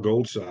Amarillo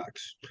Gold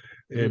Sox,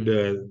 and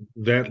Mm.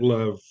 that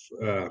love.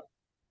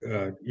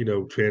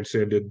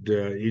 Transcended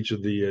each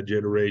of the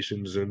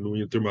generations,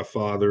 and through my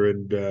father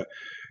and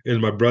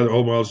my brother.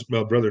 Oh,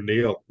 my brother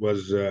Neil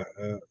was.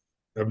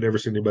 I've never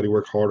seen anybody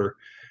work harder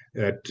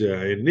and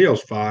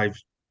Neil's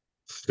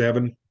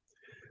 5'7",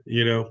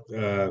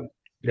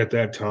 at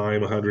that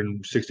time,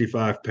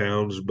 165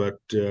 pounds, but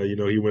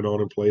he went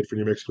on and played for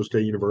New Mexico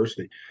State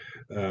University.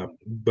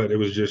 But it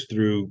was just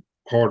through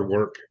hard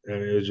work,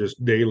 and it was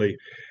just daily.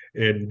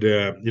 And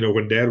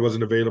when Dad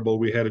wasn't available,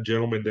 we had a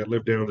gentleman that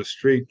lived down the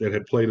street that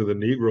had played in the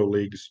Negro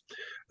Leagues,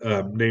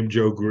 named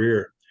Joe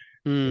Greer,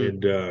 Mm.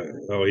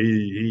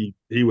 and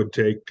he would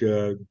take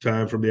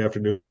time from the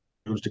afternoons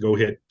to go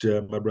hit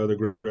my brother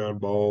ground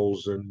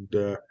balls, and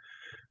uh,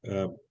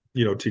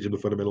 teach him the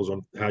fundamentals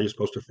on how you're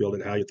supposed to field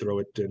it, how you throw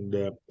it. And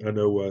I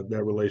know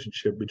that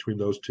relationship between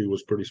those two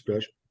was pretty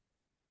special.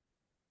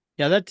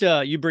 Yeah,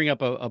 that you bring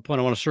up a point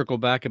I want to circle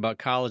back about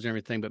college and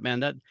everything, but man,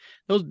 the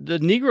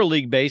Negro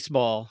League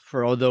baseball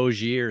for all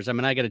those years. I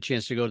mean, I got a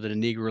chance to go to the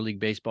Negro League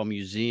Baseball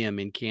Museum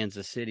in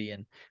Kansas City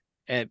and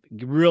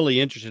really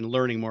interested in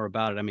learning more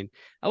about it. I mean,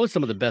 that was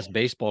some of the best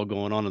baseball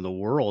going on in the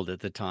world at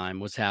the time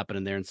was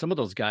happening there. And some of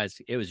those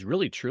guys, it was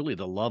really truly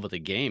the love of the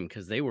game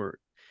because they were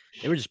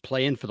just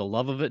playing for the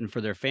love of it and for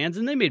their fans,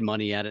 and they made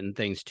money at it and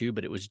things too.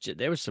 But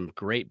there was some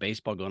great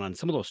baseball going on.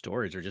 Some of those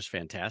stories are just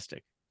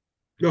fantastic.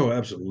 No,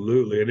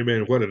 absolutely. And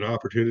man, what an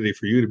opportunity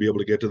for you to be able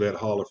to get to that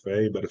Hall of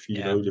Fame. But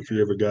Yeah. if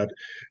you ever got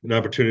an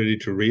opportunity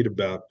to read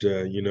about,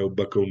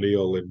 Buck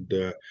O'Neill and,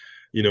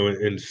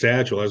 and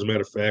Satchel. As a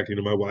matter of fact,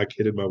 my wife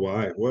kidded my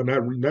wife. Well,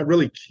 not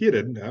really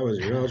kidded. I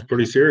was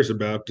pretty serious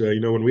about,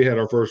 when we had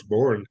our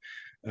firstborn,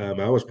 I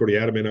was pretty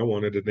adamant I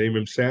wanted to name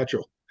him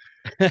Satchel.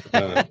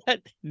 Uh,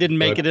 Didn't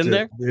make but it in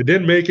there. it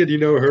didn't make it.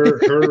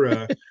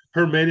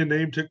 Her maiden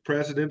name took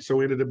precedence, so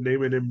we ended up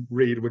naming him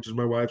Reed, which is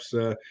my wife's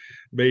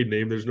maiden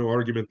name. There's no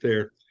argument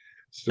there.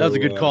 That was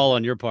a So, good call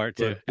on your part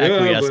to but yeah,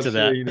 acquiesce to but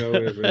that.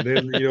 and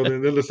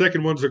then then the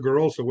second one's a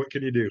girl. So what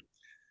can you do?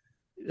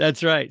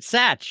 That's right.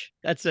 Satch.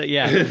 That's a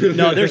yeah.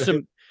 No,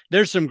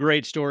 there's some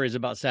great stories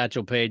about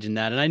Satchel Paige and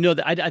that. And I know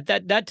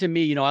that that to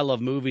me, I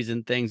love movies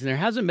and things, and there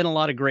hasn't been a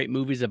lot of great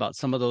movies about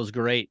some of those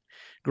great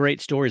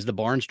stories, the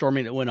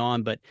barnstorming that went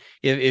on. But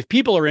if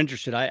people are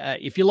interested,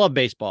 if you love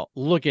baseball,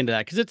 look into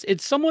that, because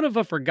it's somewhat of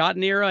a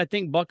forgotten era. I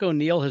think Buck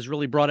O'Neil has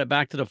really brought it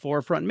back to the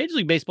forefront. Major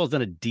League Baseball's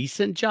done a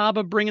decent job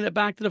of bringing it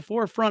back to the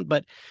forefront,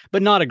 but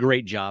not a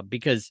great job,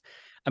 because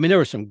I mean, there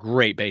were some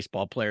great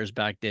baseball players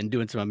back then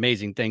doing some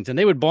amazing things, and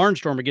they would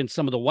barnstorm against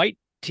some of the white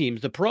teams,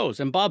 the pros.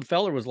 And Bob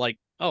Feller was like,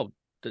 oh,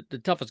 the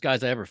toughest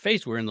guys I ever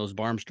faced were in those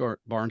barnstorming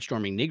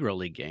Negro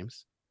League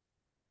games.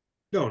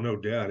 No, no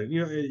doubt.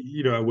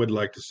 And I would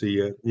like to see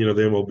the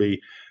MLB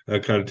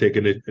kind of take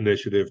an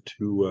initiative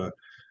to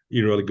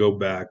really go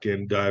back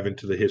and dive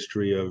into the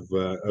history of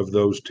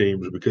those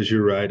teams, because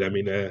you're right. I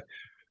mean,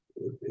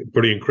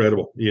 pretty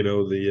incredible.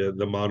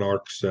 The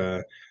Monarchs.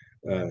 Oh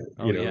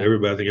yeah.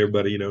 Everybody. I think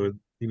everybody.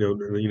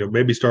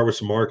 Maybe start with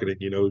some marketing.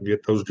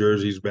 Get those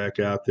jerseys back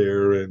out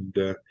there,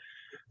 and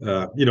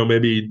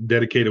maybe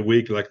dedicate a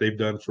week like they've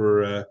done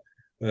for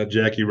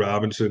Jackie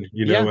Robinson.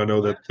 Yeah. I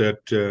know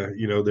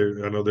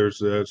I know there's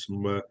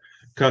some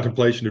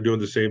contemplation of doing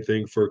the same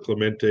thing for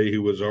Clemente,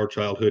 who was our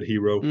childhood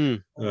hero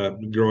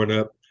Mm. growing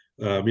up.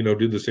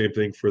 Do the same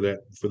thing for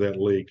that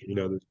league.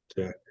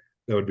 That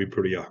would be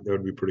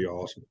pretty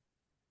awesome.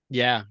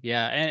 Yeah,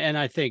 yeah, and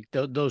I think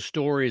those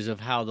stories of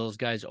how those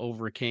guys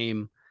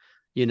overcame,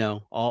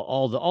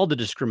 all the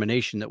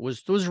discrimination that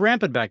was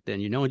rampant back then,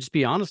 and just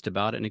be honest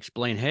about it and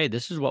explain, hey,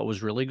 this is what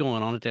was really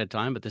going on at that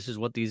time, but this is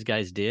what these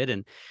guys did.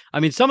 And I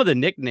mean, some of the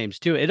nicknames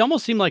too, it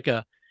almost seemed like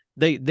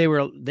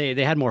they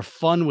had more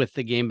fun with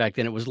the game back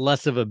then. It was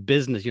less of a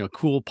business,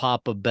 Cool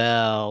Papa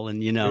Bell,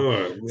 and Oh man,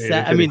 I isn't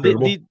that mean,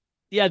 incredible?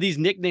 yeah, these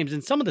nicknames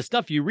and some of the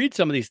stuff, you read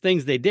some of these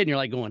things they did, and you're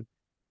like going,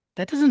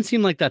 that doesn't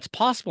seem like that's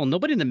possible.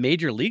 Nobody in the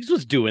major leagues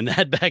was doing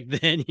that back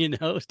then,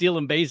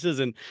 stealing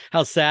bases, and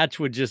how Satch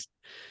would just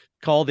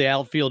call the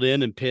outfield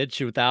in and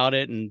pitch without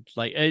it. And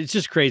like, it's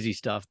just crazy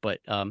stuff.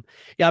 But yeah,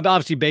 but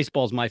obviously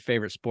baseball is my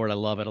favorite sport. I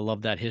love it. I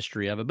love that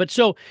history of it. But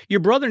so your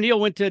brother Neil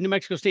went to New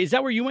Mexico State. Is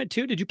that where you went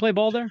to? Did you play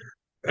ball there?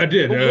 I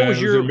did. What I was was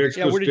in your,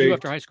 Mexico where did you go State,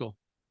 after high school?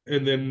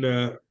 and then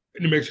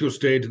New Mexico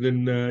State,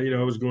 and then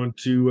I was going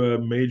to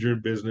major in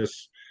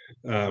business.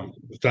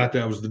 Thought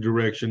that was the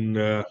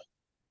direction,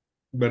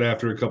 but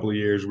after a couple of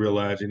years,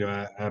 realized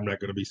I'm not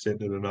going to be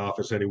sitting in an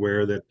office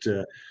anywhere,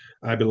 that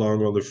I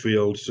belong on the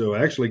field. So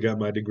I actually got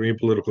my degree in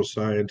political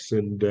science,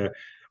 and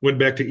went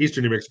back to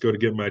Eastern New Mexico to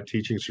get my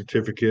teaching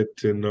certificate.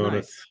 And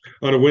Nice.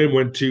 on a whim,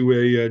 went to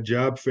a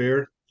job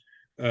fair.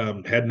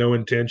 Had no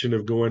intention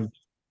of going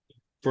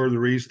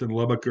further east than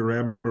Lubbock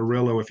or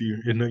Amarillo, if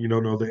you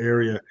don't know the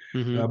area.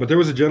 Hmm. But there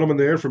was a gentleman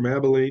there from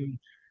Abilene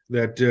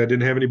that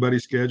didn't have anybody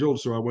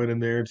scheduled, so I went in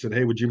there and said,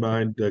 "Hey, would you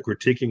mind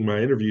critiquing my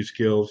interview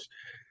skills?"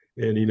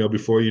 And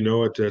before you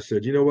know it, I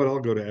said, "You know what? I'll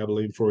go to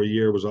Abilene for a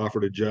year." Was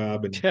offered a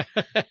job, and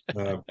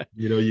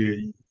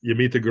you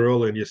meet the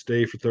girl and you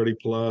stay for 30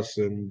 plus,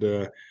 and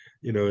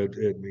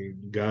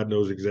God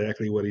knows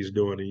exactly what He's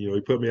doing. And,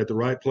 He put me at the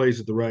right place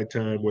at the right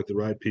time with the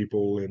right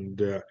people,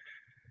 and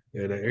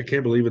I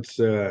can't believe it's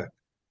I've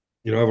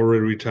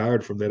already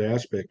retired from that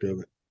aspect of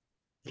it.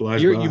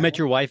 Flies You by. met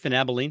your wife in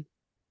Abilene.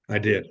 I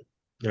did.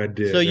 I So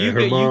did. you Her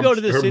go mom,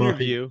 to this her mom,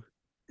 interview.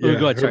 Oh, yeah,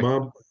 go ahead. her Sorry.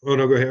 mom. Oh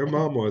no, go ahead. Her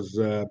mom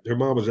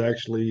was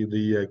actually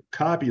the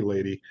copy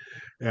lady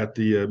at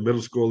the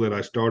middle school that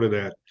I started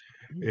at,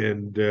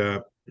 and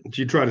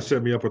she tried to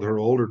set me up with her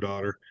older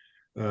daughter.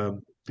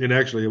 And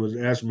actually, it was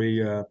asked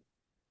me on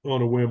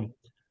a whim.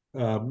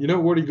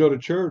 Where do you go to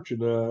church?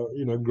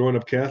 And growing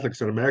up Catholic,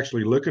 said I'm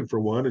actually looking for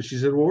one. And she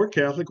said, "Well, we're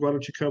Catholic. Why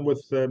don't you come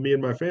with me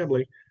and my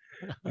family?"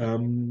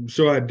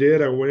 So I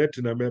did. I went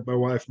and I met my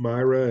wife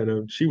Myra,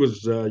 and she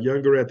was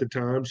younger at the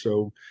time,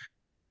 so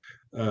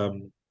I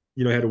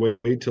had to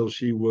wait till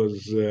she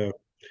was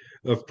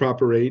of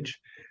proper age,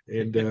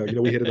 and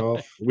we hit it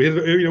off. We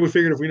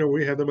figured if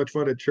we have that much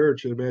fun at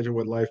church, and imagine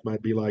what life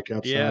might be like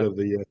outside Yeah. of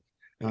the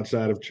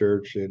outside of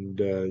church. And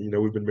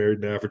we've been married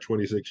now for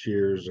 26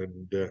 years,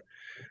 and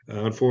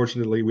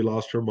unfortunately, we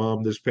lost her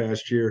mom this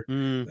past year,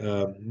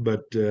 Mm.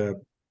 but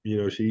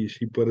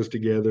she put us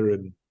together,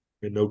 and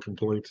no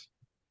complaints.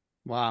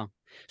 Wow.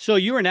 So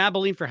you were in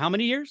Abilene for how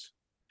many years?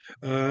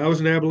 I was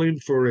in Abilene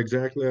for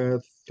exactly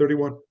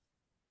 31.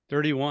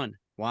 31.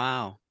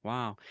 Wow.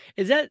 Wow.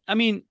 Is that, I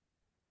mean,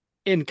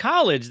 in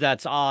college,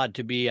 that's odd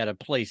to be at a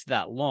place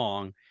that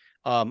long.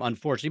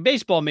 Unfortunately,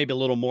 baseball may be a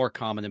little more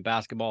common than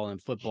basketball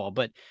and football,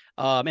 but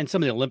and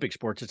some of the Olympic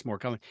sports, it's more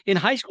common. In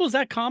high school, is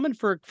that common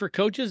for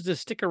coaches to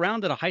stick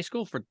around at a high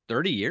school for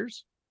 30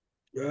 years?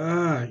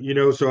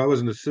 So I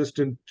was an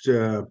assistant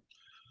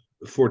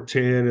for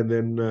 10, and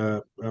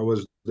then I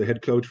was the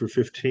head coach for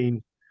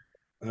 15.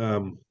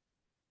 Um,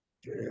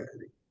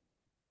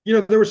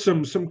 there were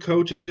some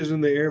coaches in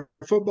the air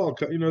football.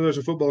 There's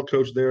a football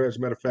coach there, as a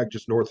matter of fact,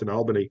 just north in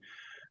Albany,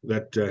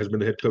 that has been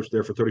the head coach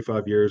there for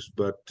 35 years.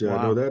 But no,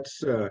 Wow.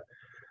 that's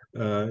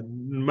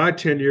my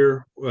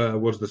tenure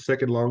was the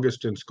second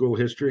longest in school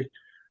history.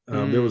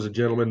 There was Mm. a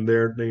gentleman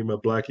there named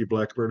Blackie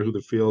Blackburn, who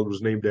the field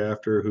was named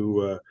after,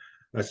 who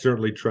I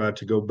certainly tried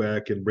to go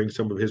back and bring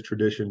some of his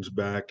traditions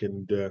back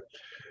and,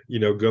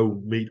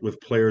 go meet with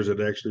players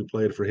that actually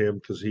played for him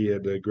because he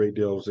had a great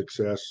deal of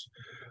success.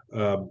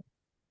 Um,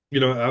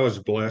 I was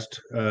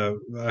blessed.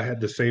 I had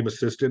the same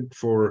assistant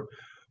for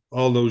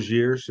all those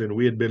years, and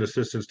we had been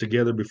assistants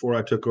together before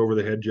I took over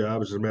the head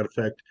job. As a matter of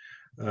fact,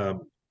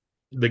 um,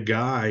 the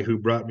guy who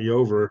brought me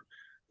over,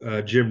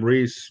 Jim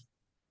Reese,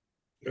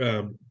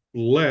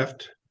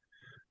 left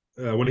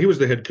when he was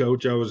the head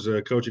coach. I was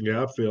coaching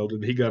outfield,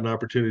 and he got an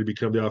opportunity to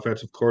become the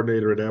offensive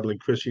coordinator at Abilene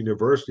Christian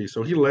University.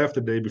 So he left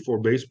the day before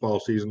baseball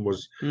season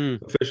was Mm.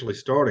 officially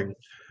starting,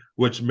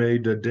 which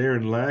made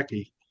Darren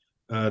Lackey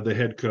the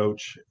head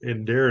coach.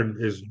 And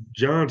Darren is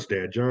John's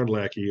dad, John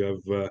Lackey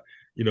of a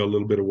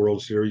little bit of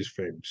World Series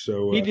fame.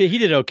 So He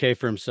did okay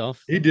for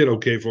himself. he did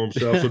okay for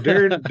himself. So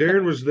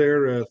Darren was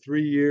there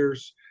 3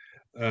 years.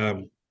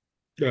 Um,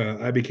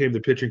 I became the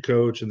pitching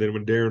coach, and then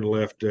when Darren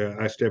left,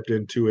 I stepped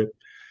into it.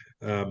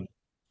 Um,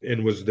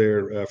 and was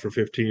there for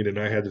 15, and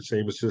I had the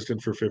same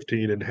assistant for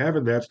 15. And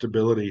having that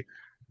stability,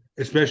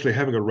 especially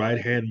having a right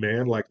hand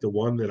man like the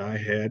one that I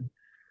had,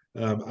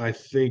 I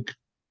think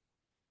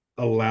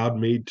allowed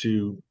me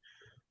to,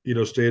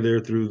 stay there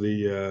through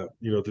the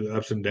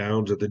ups and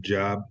downs that the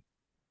job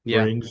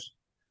Yeah. brings.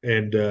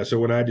 And so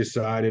when I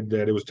decided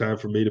that it was time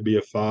for me to be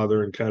a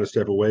father and kind of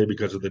step away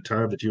because of the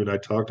time that you and I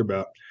talked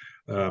about,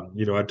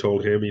 I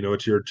told him,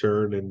 it's your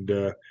turn.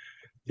 And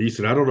he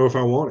said, I don't know if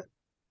I want it.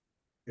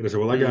 And I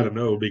said, well, I got to Mm.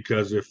 know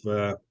because if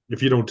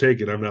you don't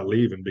take it, I'm not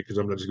leaving because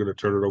I'm not just going to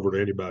turn it over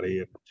to anybody.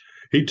 And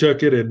he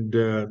took it and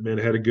man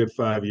had a good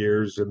 5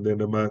 years. And then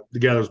the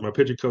guy that was my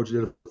pitching coach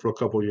did it for a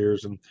couple of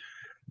years. And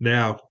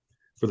now,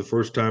 for the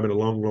first time in a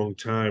long, long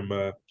time,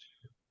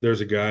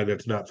 there's a guy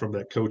that's not from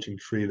that coaching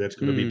tree that's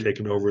going to be Mm.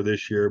 taking over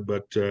this year.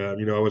 But I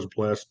was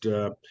blessed.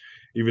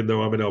 Even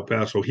though I'm in El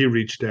Paso, he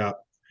reached out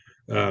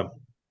uh,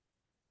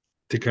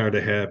 to kind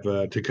of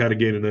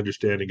gain an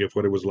understanding of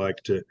what it was like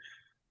to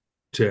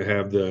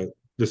have the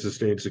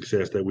sustained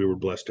success that we were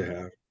blessed to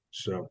have.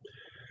 So,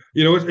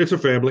 it's a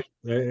family.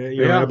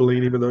 Yeah.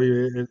 Abilene, even though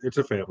it's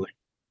a family.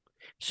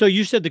 So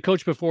you said the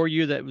coach before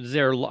you that was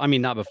there, I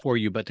mean, not before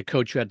you, but the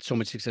coach who had so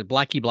much success,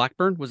 Blackie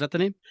Blackburn, was that the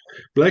name?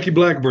 Blackie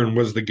Blackburn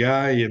was the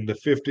guy in the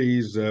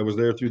 50s, was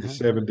there through the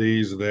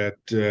 70s that,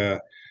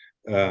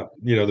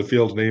 the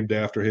field's named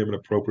after him and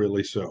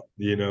appropriately so.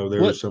 There What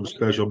was something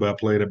special about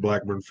playing at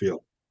Blackburn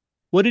Field.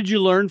 what did you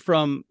learn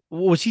from,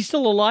 was he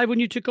still alive when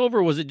you took over,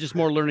 or was it just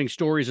more learning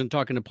stories and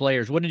talking to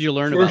players? What did you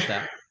learn For about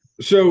that?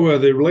 So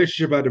the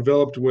relationship I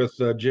developed with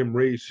Jim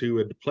Reese, who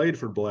had played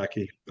for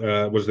Blackie,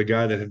 was the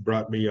guy that had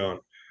brought me on.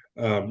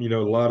 A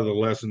lot of the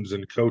lessons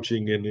in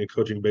coaching and in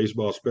coaching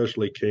baseball,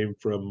 especially, came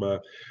from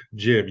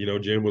Jim.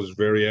 Jim was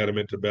very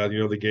adamant about,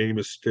 the game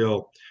is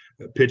still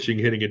pitching,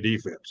 hitting, and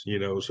defense.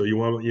 So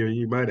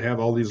you might have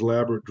all these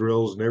elaborate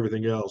drills and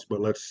everything else,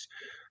 but let's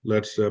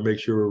make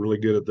sure we're really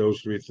good at those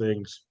three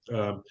things.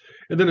 And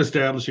then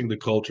establishing the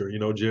culture.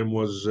 Jim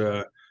was.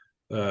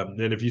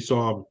 And if you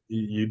saw him,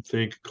 you'd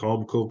think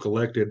calm, cool,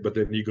 collected. But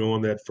then you go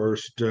on that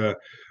first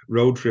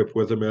road trip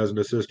with him as an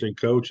assistant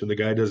coach, and the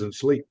guy doesn't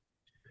sleep.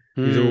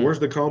 He said, "Well, Hmm. where's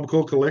the calm,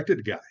 cool,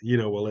 collected guy?"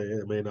 Well,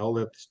 I mean, all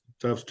that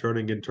stuff's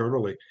turning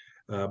internally,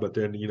 but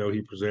then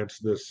he presents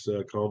this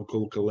calm,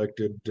 cool,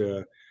 collected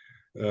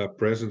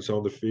presence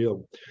on the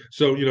field.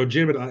 So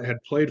Jim had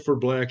played for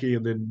Blackie,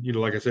 and then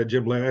like I said,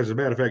 As a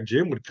matter of fact,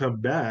 Jim would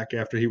come back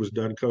after he was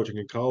done coaching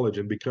in college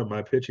and become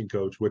my pitching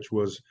coach, which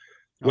was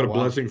Oh, what a wow.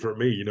 blessing for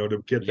me,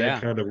 to get that Yeah.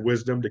 kind of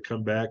wisdom to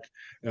come back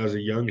as a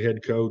young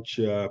head coach.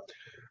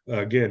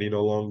 Again,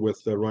 along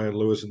with Ryan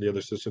Lewis and the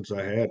other assistants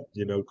I had,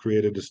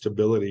 created a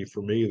stability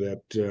for me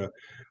that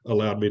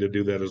allowed me to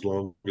do that as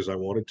long as I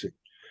wanted to.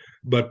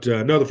 But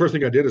no, the first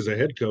thing I did as a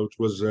head coach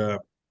was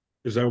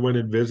is I went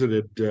and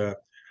visited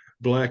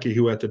Blackie,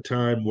 who at the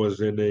time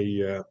was in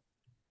a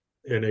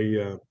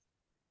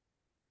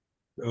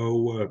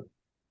oh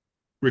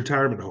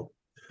retirement home.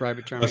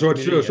 Private retirement So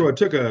community. so Yeah. I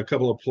took a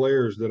couple of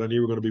players that I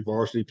knew were going to be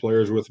varsity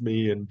players with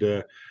me, and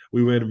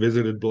we went and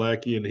visited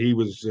Blackie, and he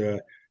was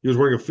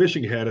wearing a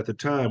fishing hat at the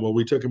time. Well,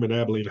 we took him an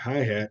Abilene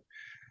high hat,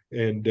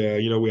 and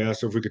we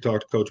asked if we could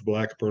talk to Coach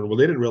Blackburn. Well,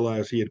 they didn't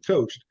realize he had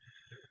coached.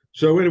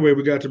 So anyway,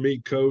 we got to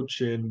meet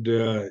Coach, and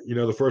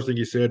the first thing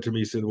he said to me,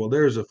 he said, "Well,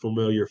 there's a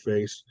familiar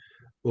face."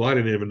 Well, I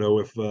didn't even know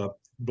if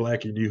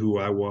Blackie knew who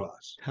I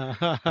was.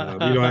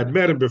 I'd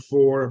met him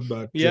before,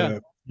 but Yeah.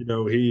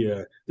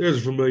 he there's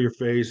a familiar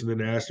face, and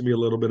then asked me a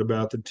little bit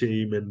about the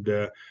team, and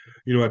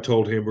I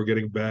told him we're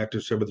getting back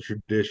to some of the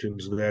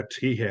traditions that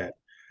he had.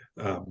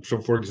 So,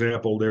 for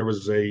example, there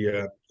was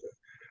a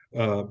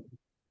uh,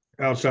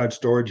 outside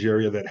storage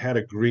area that had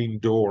a green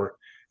door,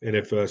 and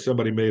if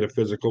somebody made a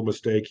physical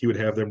mistake, he would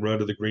have them run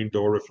to the green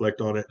door, reflect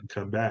on it, and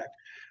come back.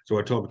 So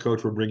I told the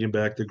coach, we're bringing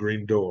back the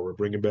green door. We're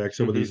bringing back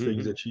some of these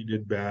things that she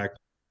did back,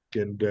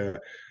 and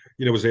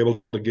was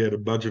able to get a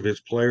bunch of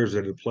his players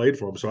that had played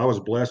for him. So I was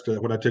blessed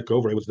that when I took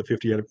over, it was the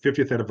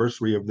 50th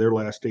anniversary of their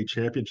last state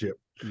championship.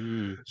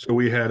 Mm. So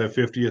we had a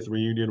 50th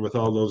reunion with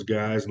all those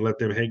guys and let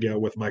them hang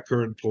out with my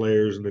current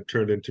players, and it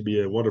turned into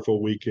be a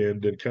wonderful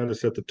weekend and kind of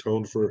set the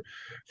tone for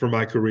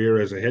my career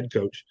as a head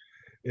coach.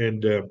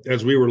 And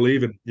as we were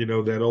leaving,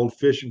 that old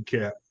fishing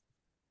cap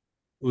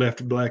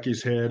left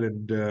Blackie's head,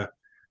 and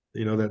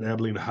that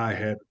Abilene high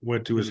hat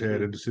went to his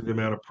head, and to see the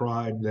amount of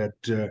pride that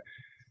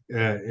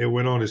it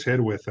went on his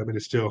head with. I mean,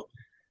 it still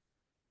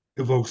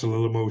evokes a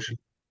little emotion.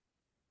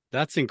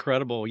 That's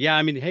incredible. Yeah,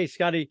 I mean, hey,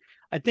 Scotty,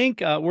 I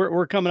think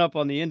we're coming up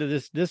on the end of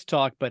this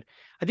talk, but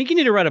I think you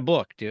need to write a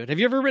book, dude. Have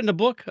you ever written a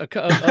book of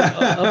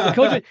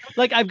coaching?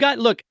 Like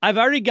I've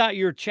already got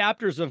your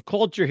chapters of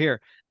culture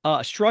here: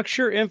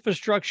 structure,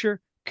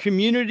 infrastructure,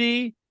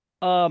 community,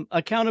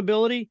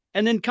 accountability,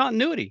 and then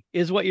continuity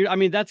is what you're. I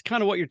mean, that's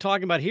kind of what you're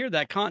talking about here.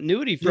 That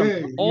continuity from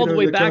Yeah, all the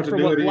way the back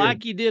from what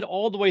continuity Blackie did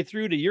all the way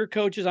through to your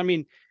coaches. I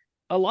mean,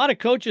 a lot of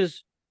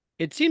coaches,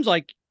 it seems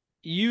like,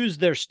 use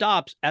their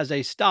stops as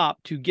a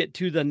stop to get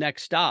to the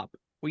next stop.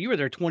 Well, you were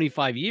there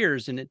 25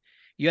 years and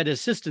you had an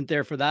assistant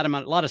there for that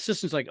amount. A lot of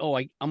assistants like, oh,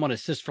 I'm going to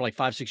assist for like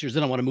 5-6 years.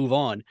 Then I want to move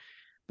on.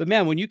 But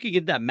man, when you can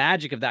get that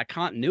magic of that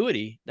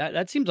continuity,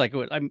 that seems like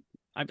what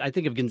I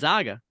think of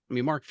Gonzaga. I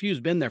mean, Mark Few's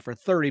been there for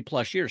 30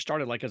 plus years,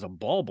 started like as a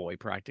ball boy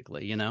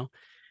practically, and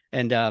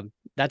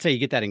that's how you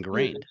get that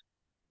ingrained.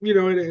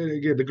 And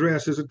again, the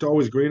grass isn't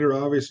always greener.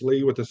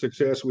 Obviously, with the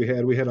success we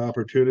had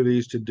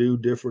opportunities to do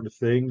different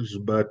things.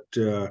 But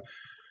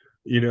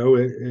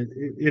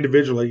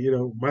individually,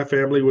 my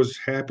family was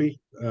happy.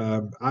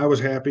 I was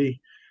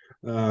happy.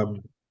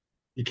 Um,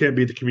 you can't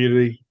beat the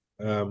community.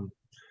 And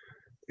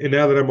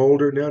now that I'm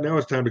older, now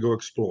it's time to go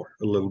explore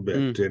a little bit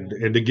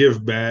Mm. and to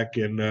give back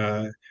and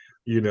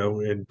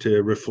and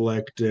to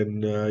reflect.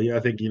 And yeah,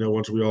 I think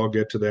once we all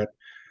get to that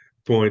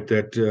point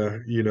that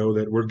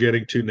that we're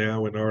getting to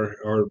now in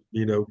our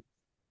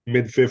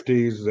mid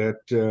 50s,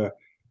 that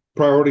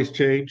priorities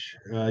change.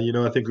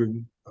 I think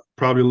we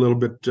probably a little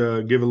bit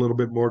give a little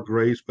bit more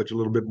grace, but you're a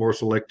little bit more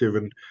selective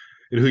in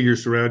who you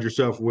surround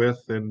yourself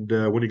with, and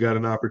when you got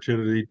an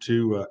opportunity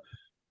to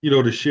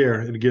share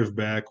and give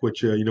back,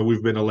 which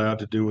we've been allowed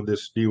to do in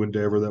this new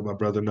endeavor that my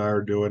brother and I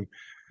are doing.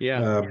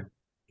 Yeah.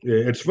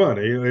 It's fun.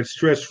 It's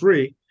stress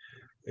free,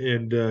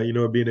 and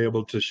being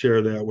able to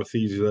share that with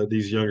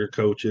these younger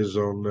coaches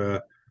on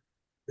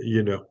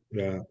you know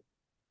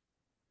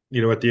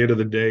at the end of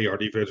the day, our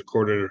defensive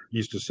coordinator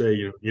used to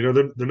say,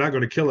 they're not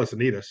going to kill us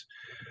and eat us.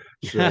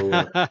 So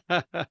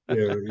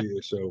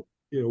so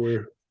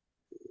we're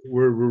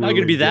Not going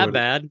to really be that enjoying it.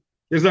 bad.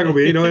 It's not going to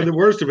be, and the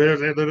worst of it is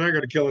they're not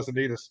going to kill us and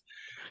eat us.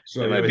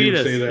 They So might he beat would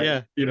us. say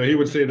that. Yeah. He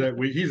would say that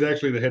he's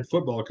actually the head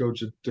football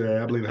coach at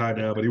Abilene High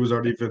now, but he was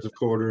our defensive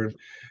coordinator,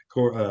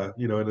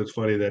 and and it's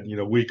funny that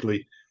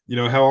weekly,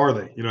 how are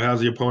they?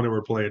 How's the opponent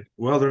we're playing?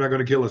 Well, they're not going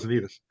to kill us and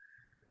eat us.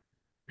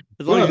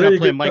 As long as Well, you're there not you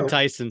playing Mike go.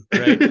 Tyson,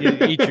 right?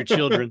 You eat your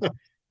children.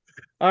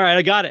 All right,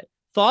 I got it.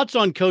 Thoughts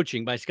on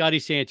Coaching by Scotty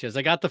Sanchez.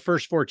 I got the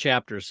first 4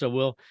 chapters, so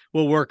we'll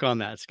work on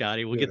that,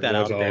 Scotty. We'll get that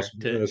That's out there awesome.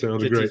 to That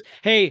sounds get great. this.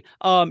 Hey,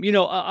 I'm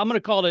going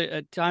to call it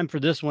a time for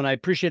this one. I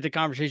appreciate the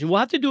conversation. We'll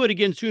have to do it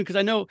again soon because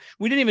I know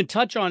we didn't even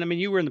touch on. I mean,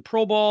 you were in the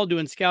Pro Bowl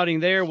doing scouting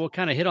there. We'll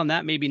kind of hit on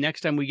that maybe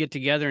next time we get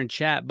together and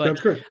chat. But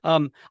Sounds great.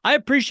 I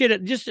appreciate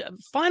it. Just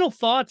final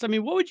thoughts. I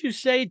mean, what would you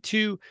say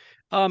to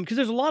because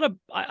there's a lot of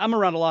I'm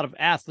around a lot of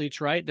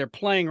athletes, right? They're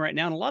playing right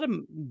now, and a lot of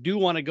them do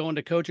want to go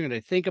into coaching, and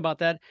they think about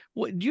that.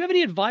 Do you have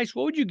any advice?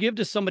 What would you give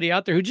to somebody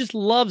out there who just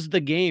loves the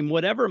game,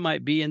 whatever it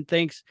might be, and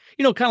thinks,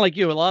 kind of like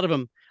you? A lot of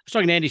them. I was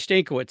talking to Andy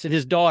Stankiewicz and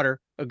his daughter,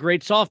 a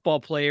great softball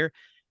player,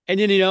 and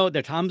then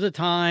there comes a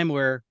time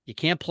where you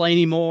can't play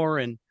anymore,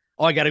 and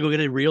I got to go get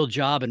a real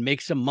job and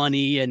make some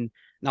money, and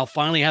I'll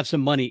finally have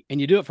some money,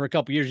 and you do it for a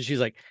couple of years, and she's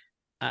like,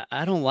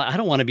 I don't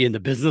want to be in the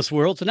business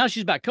world. So now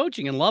she's back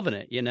coaching and loving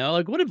it,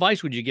 like what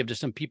advice would you give to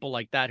some people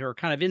like that who are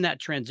kind of in that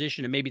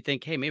transition and maybe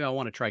think, hey, maybe I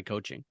want to try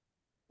coaching?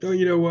 Oh,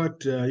 you know what?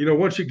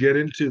 Once you get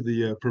into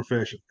the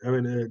profession, I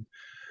mean,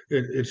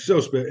 it's so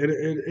special.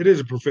 It is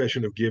a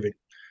profession of giving.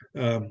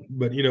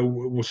 But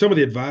some of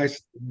the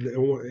advice,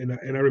 and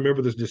I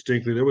remember this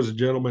distinctly. There was a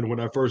gentleman when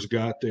I first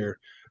got there.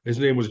 His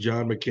name was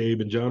John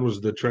McCabe, and John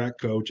was the track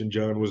coach, and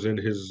John was in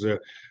his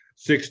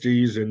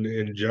 60s,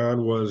 and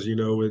John was,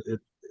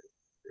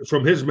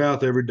 from his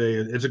mouth every day,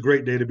 it's a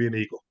great day to be an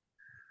Eagle.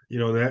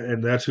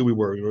 That's who we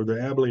were. We were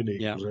the Abilene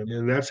Yeah. Eagles,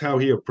 and that's how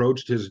he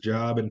approached his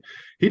job. And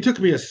he took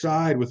me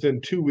aside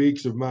within 2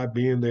 weeks of my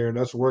being there, and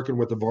us working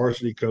with the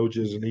varsity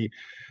coaches. And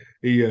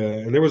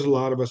and there was a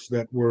lot of us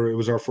that it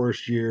was our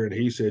first year, and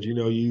he said,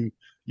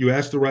 you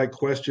asked the right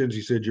questions.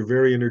 He said, you're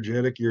very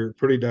energetic, you're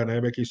pretty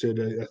dynamic. He said,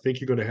 I think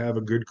you're going to have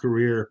a good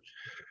career.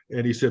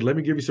 And he said, let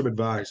me give you some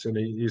advice. And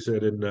he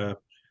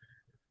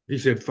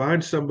said,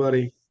 find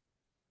somebody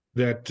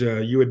that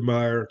you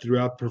admire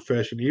throughout the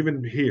profession,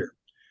 even here.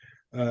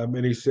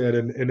 And he said,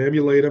 and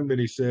emulate them. And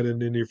he said,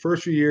 and in your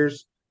first few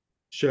years,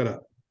 shut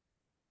up,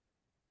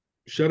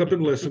 shut up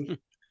and listen.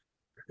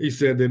 He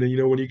said, then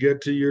when you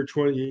get to your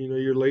 20,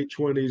 your late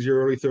 20s, your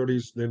early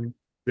 30s, then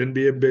then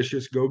be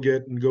ambitious, go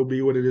get and go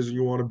be what it is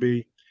you want to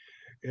be.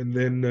 And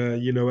then,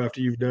 after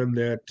you've done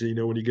that,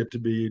 when you get to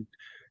be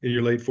in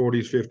your late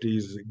 40s,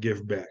 50s,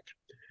 give back.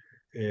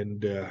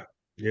 And,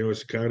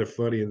 it's kind of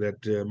funny in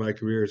that my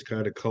career has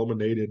kind of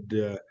culminated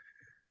to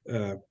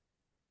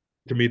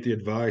meet the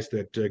advice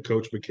that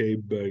Coach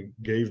McCabe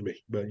gave me.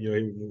 But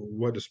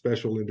what a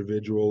special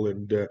individual,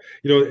 and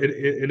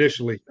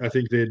initially, I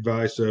think the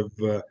advice of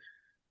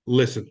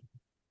listen.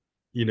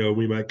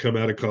 We might come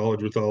out of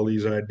college with all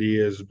these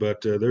ideas,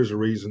 but there's a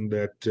reason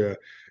that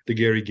the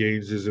Gary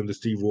Gaineses and the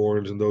Steve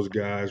Warrens and those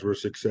guys were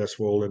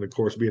successful. And of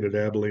course, being at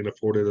Abilene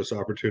afforded us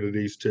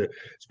opportunities to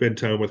spend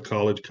time with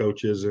college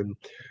coaches and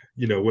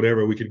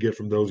whatever we could get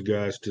from those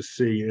guys to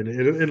see.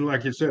 And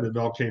like you said, it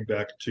all came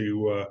back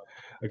to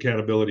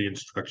accountability and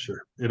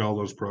structure in all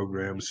those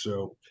programs.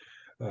 So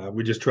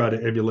we just try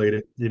to emulate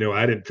it.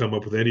 I didn't come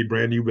up with any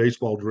brand new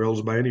baseball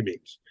drills by any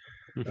means.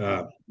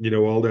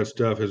 All that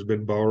stuff has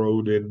been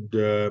borrowed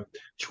and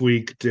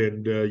tweaked,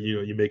 and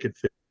you make it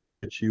fit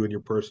you and your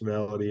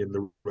personality, and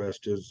the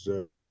rest is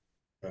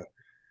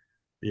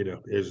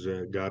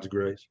God's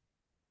grace.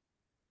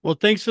 Well,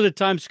 thanks for the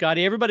time,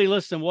 Scotty. Everybody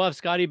listen, we'll have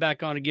Scotty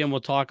back on again.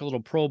 We'll talk a little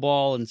pro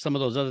ball and some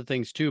of those other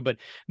things too. But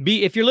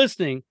if you're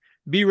listening,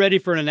 be ready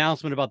for an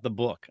announcement about the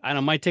book. I know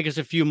it might take us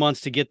a few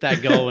months to get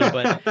that going,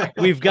 but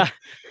we've got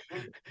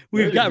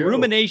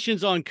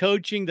Ruminations on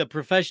Coaching, the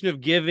Profession of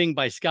Giving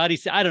by Scotty.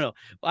 I don't know.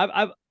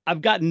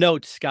 I've got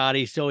notes,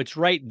 Scotty, so it's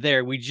right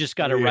there. We just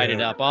got to write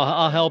it up.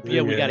 I'll help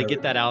you. We got to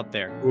get that out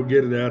there. We'll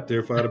get it out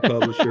there. Find a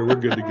publisher. We're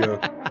good to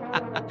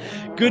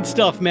go. Good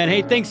stuff, man.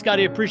 Hey, thanks,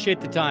 Scotty.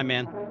 Appreciate the time,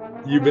 man.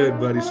 You bet,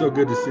 buddy. So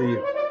good to see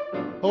you.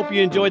 Hope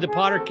you enjoyed the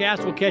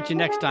Pottercast. We'll catch you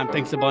next time.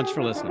 Thanks a bunch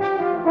for listening.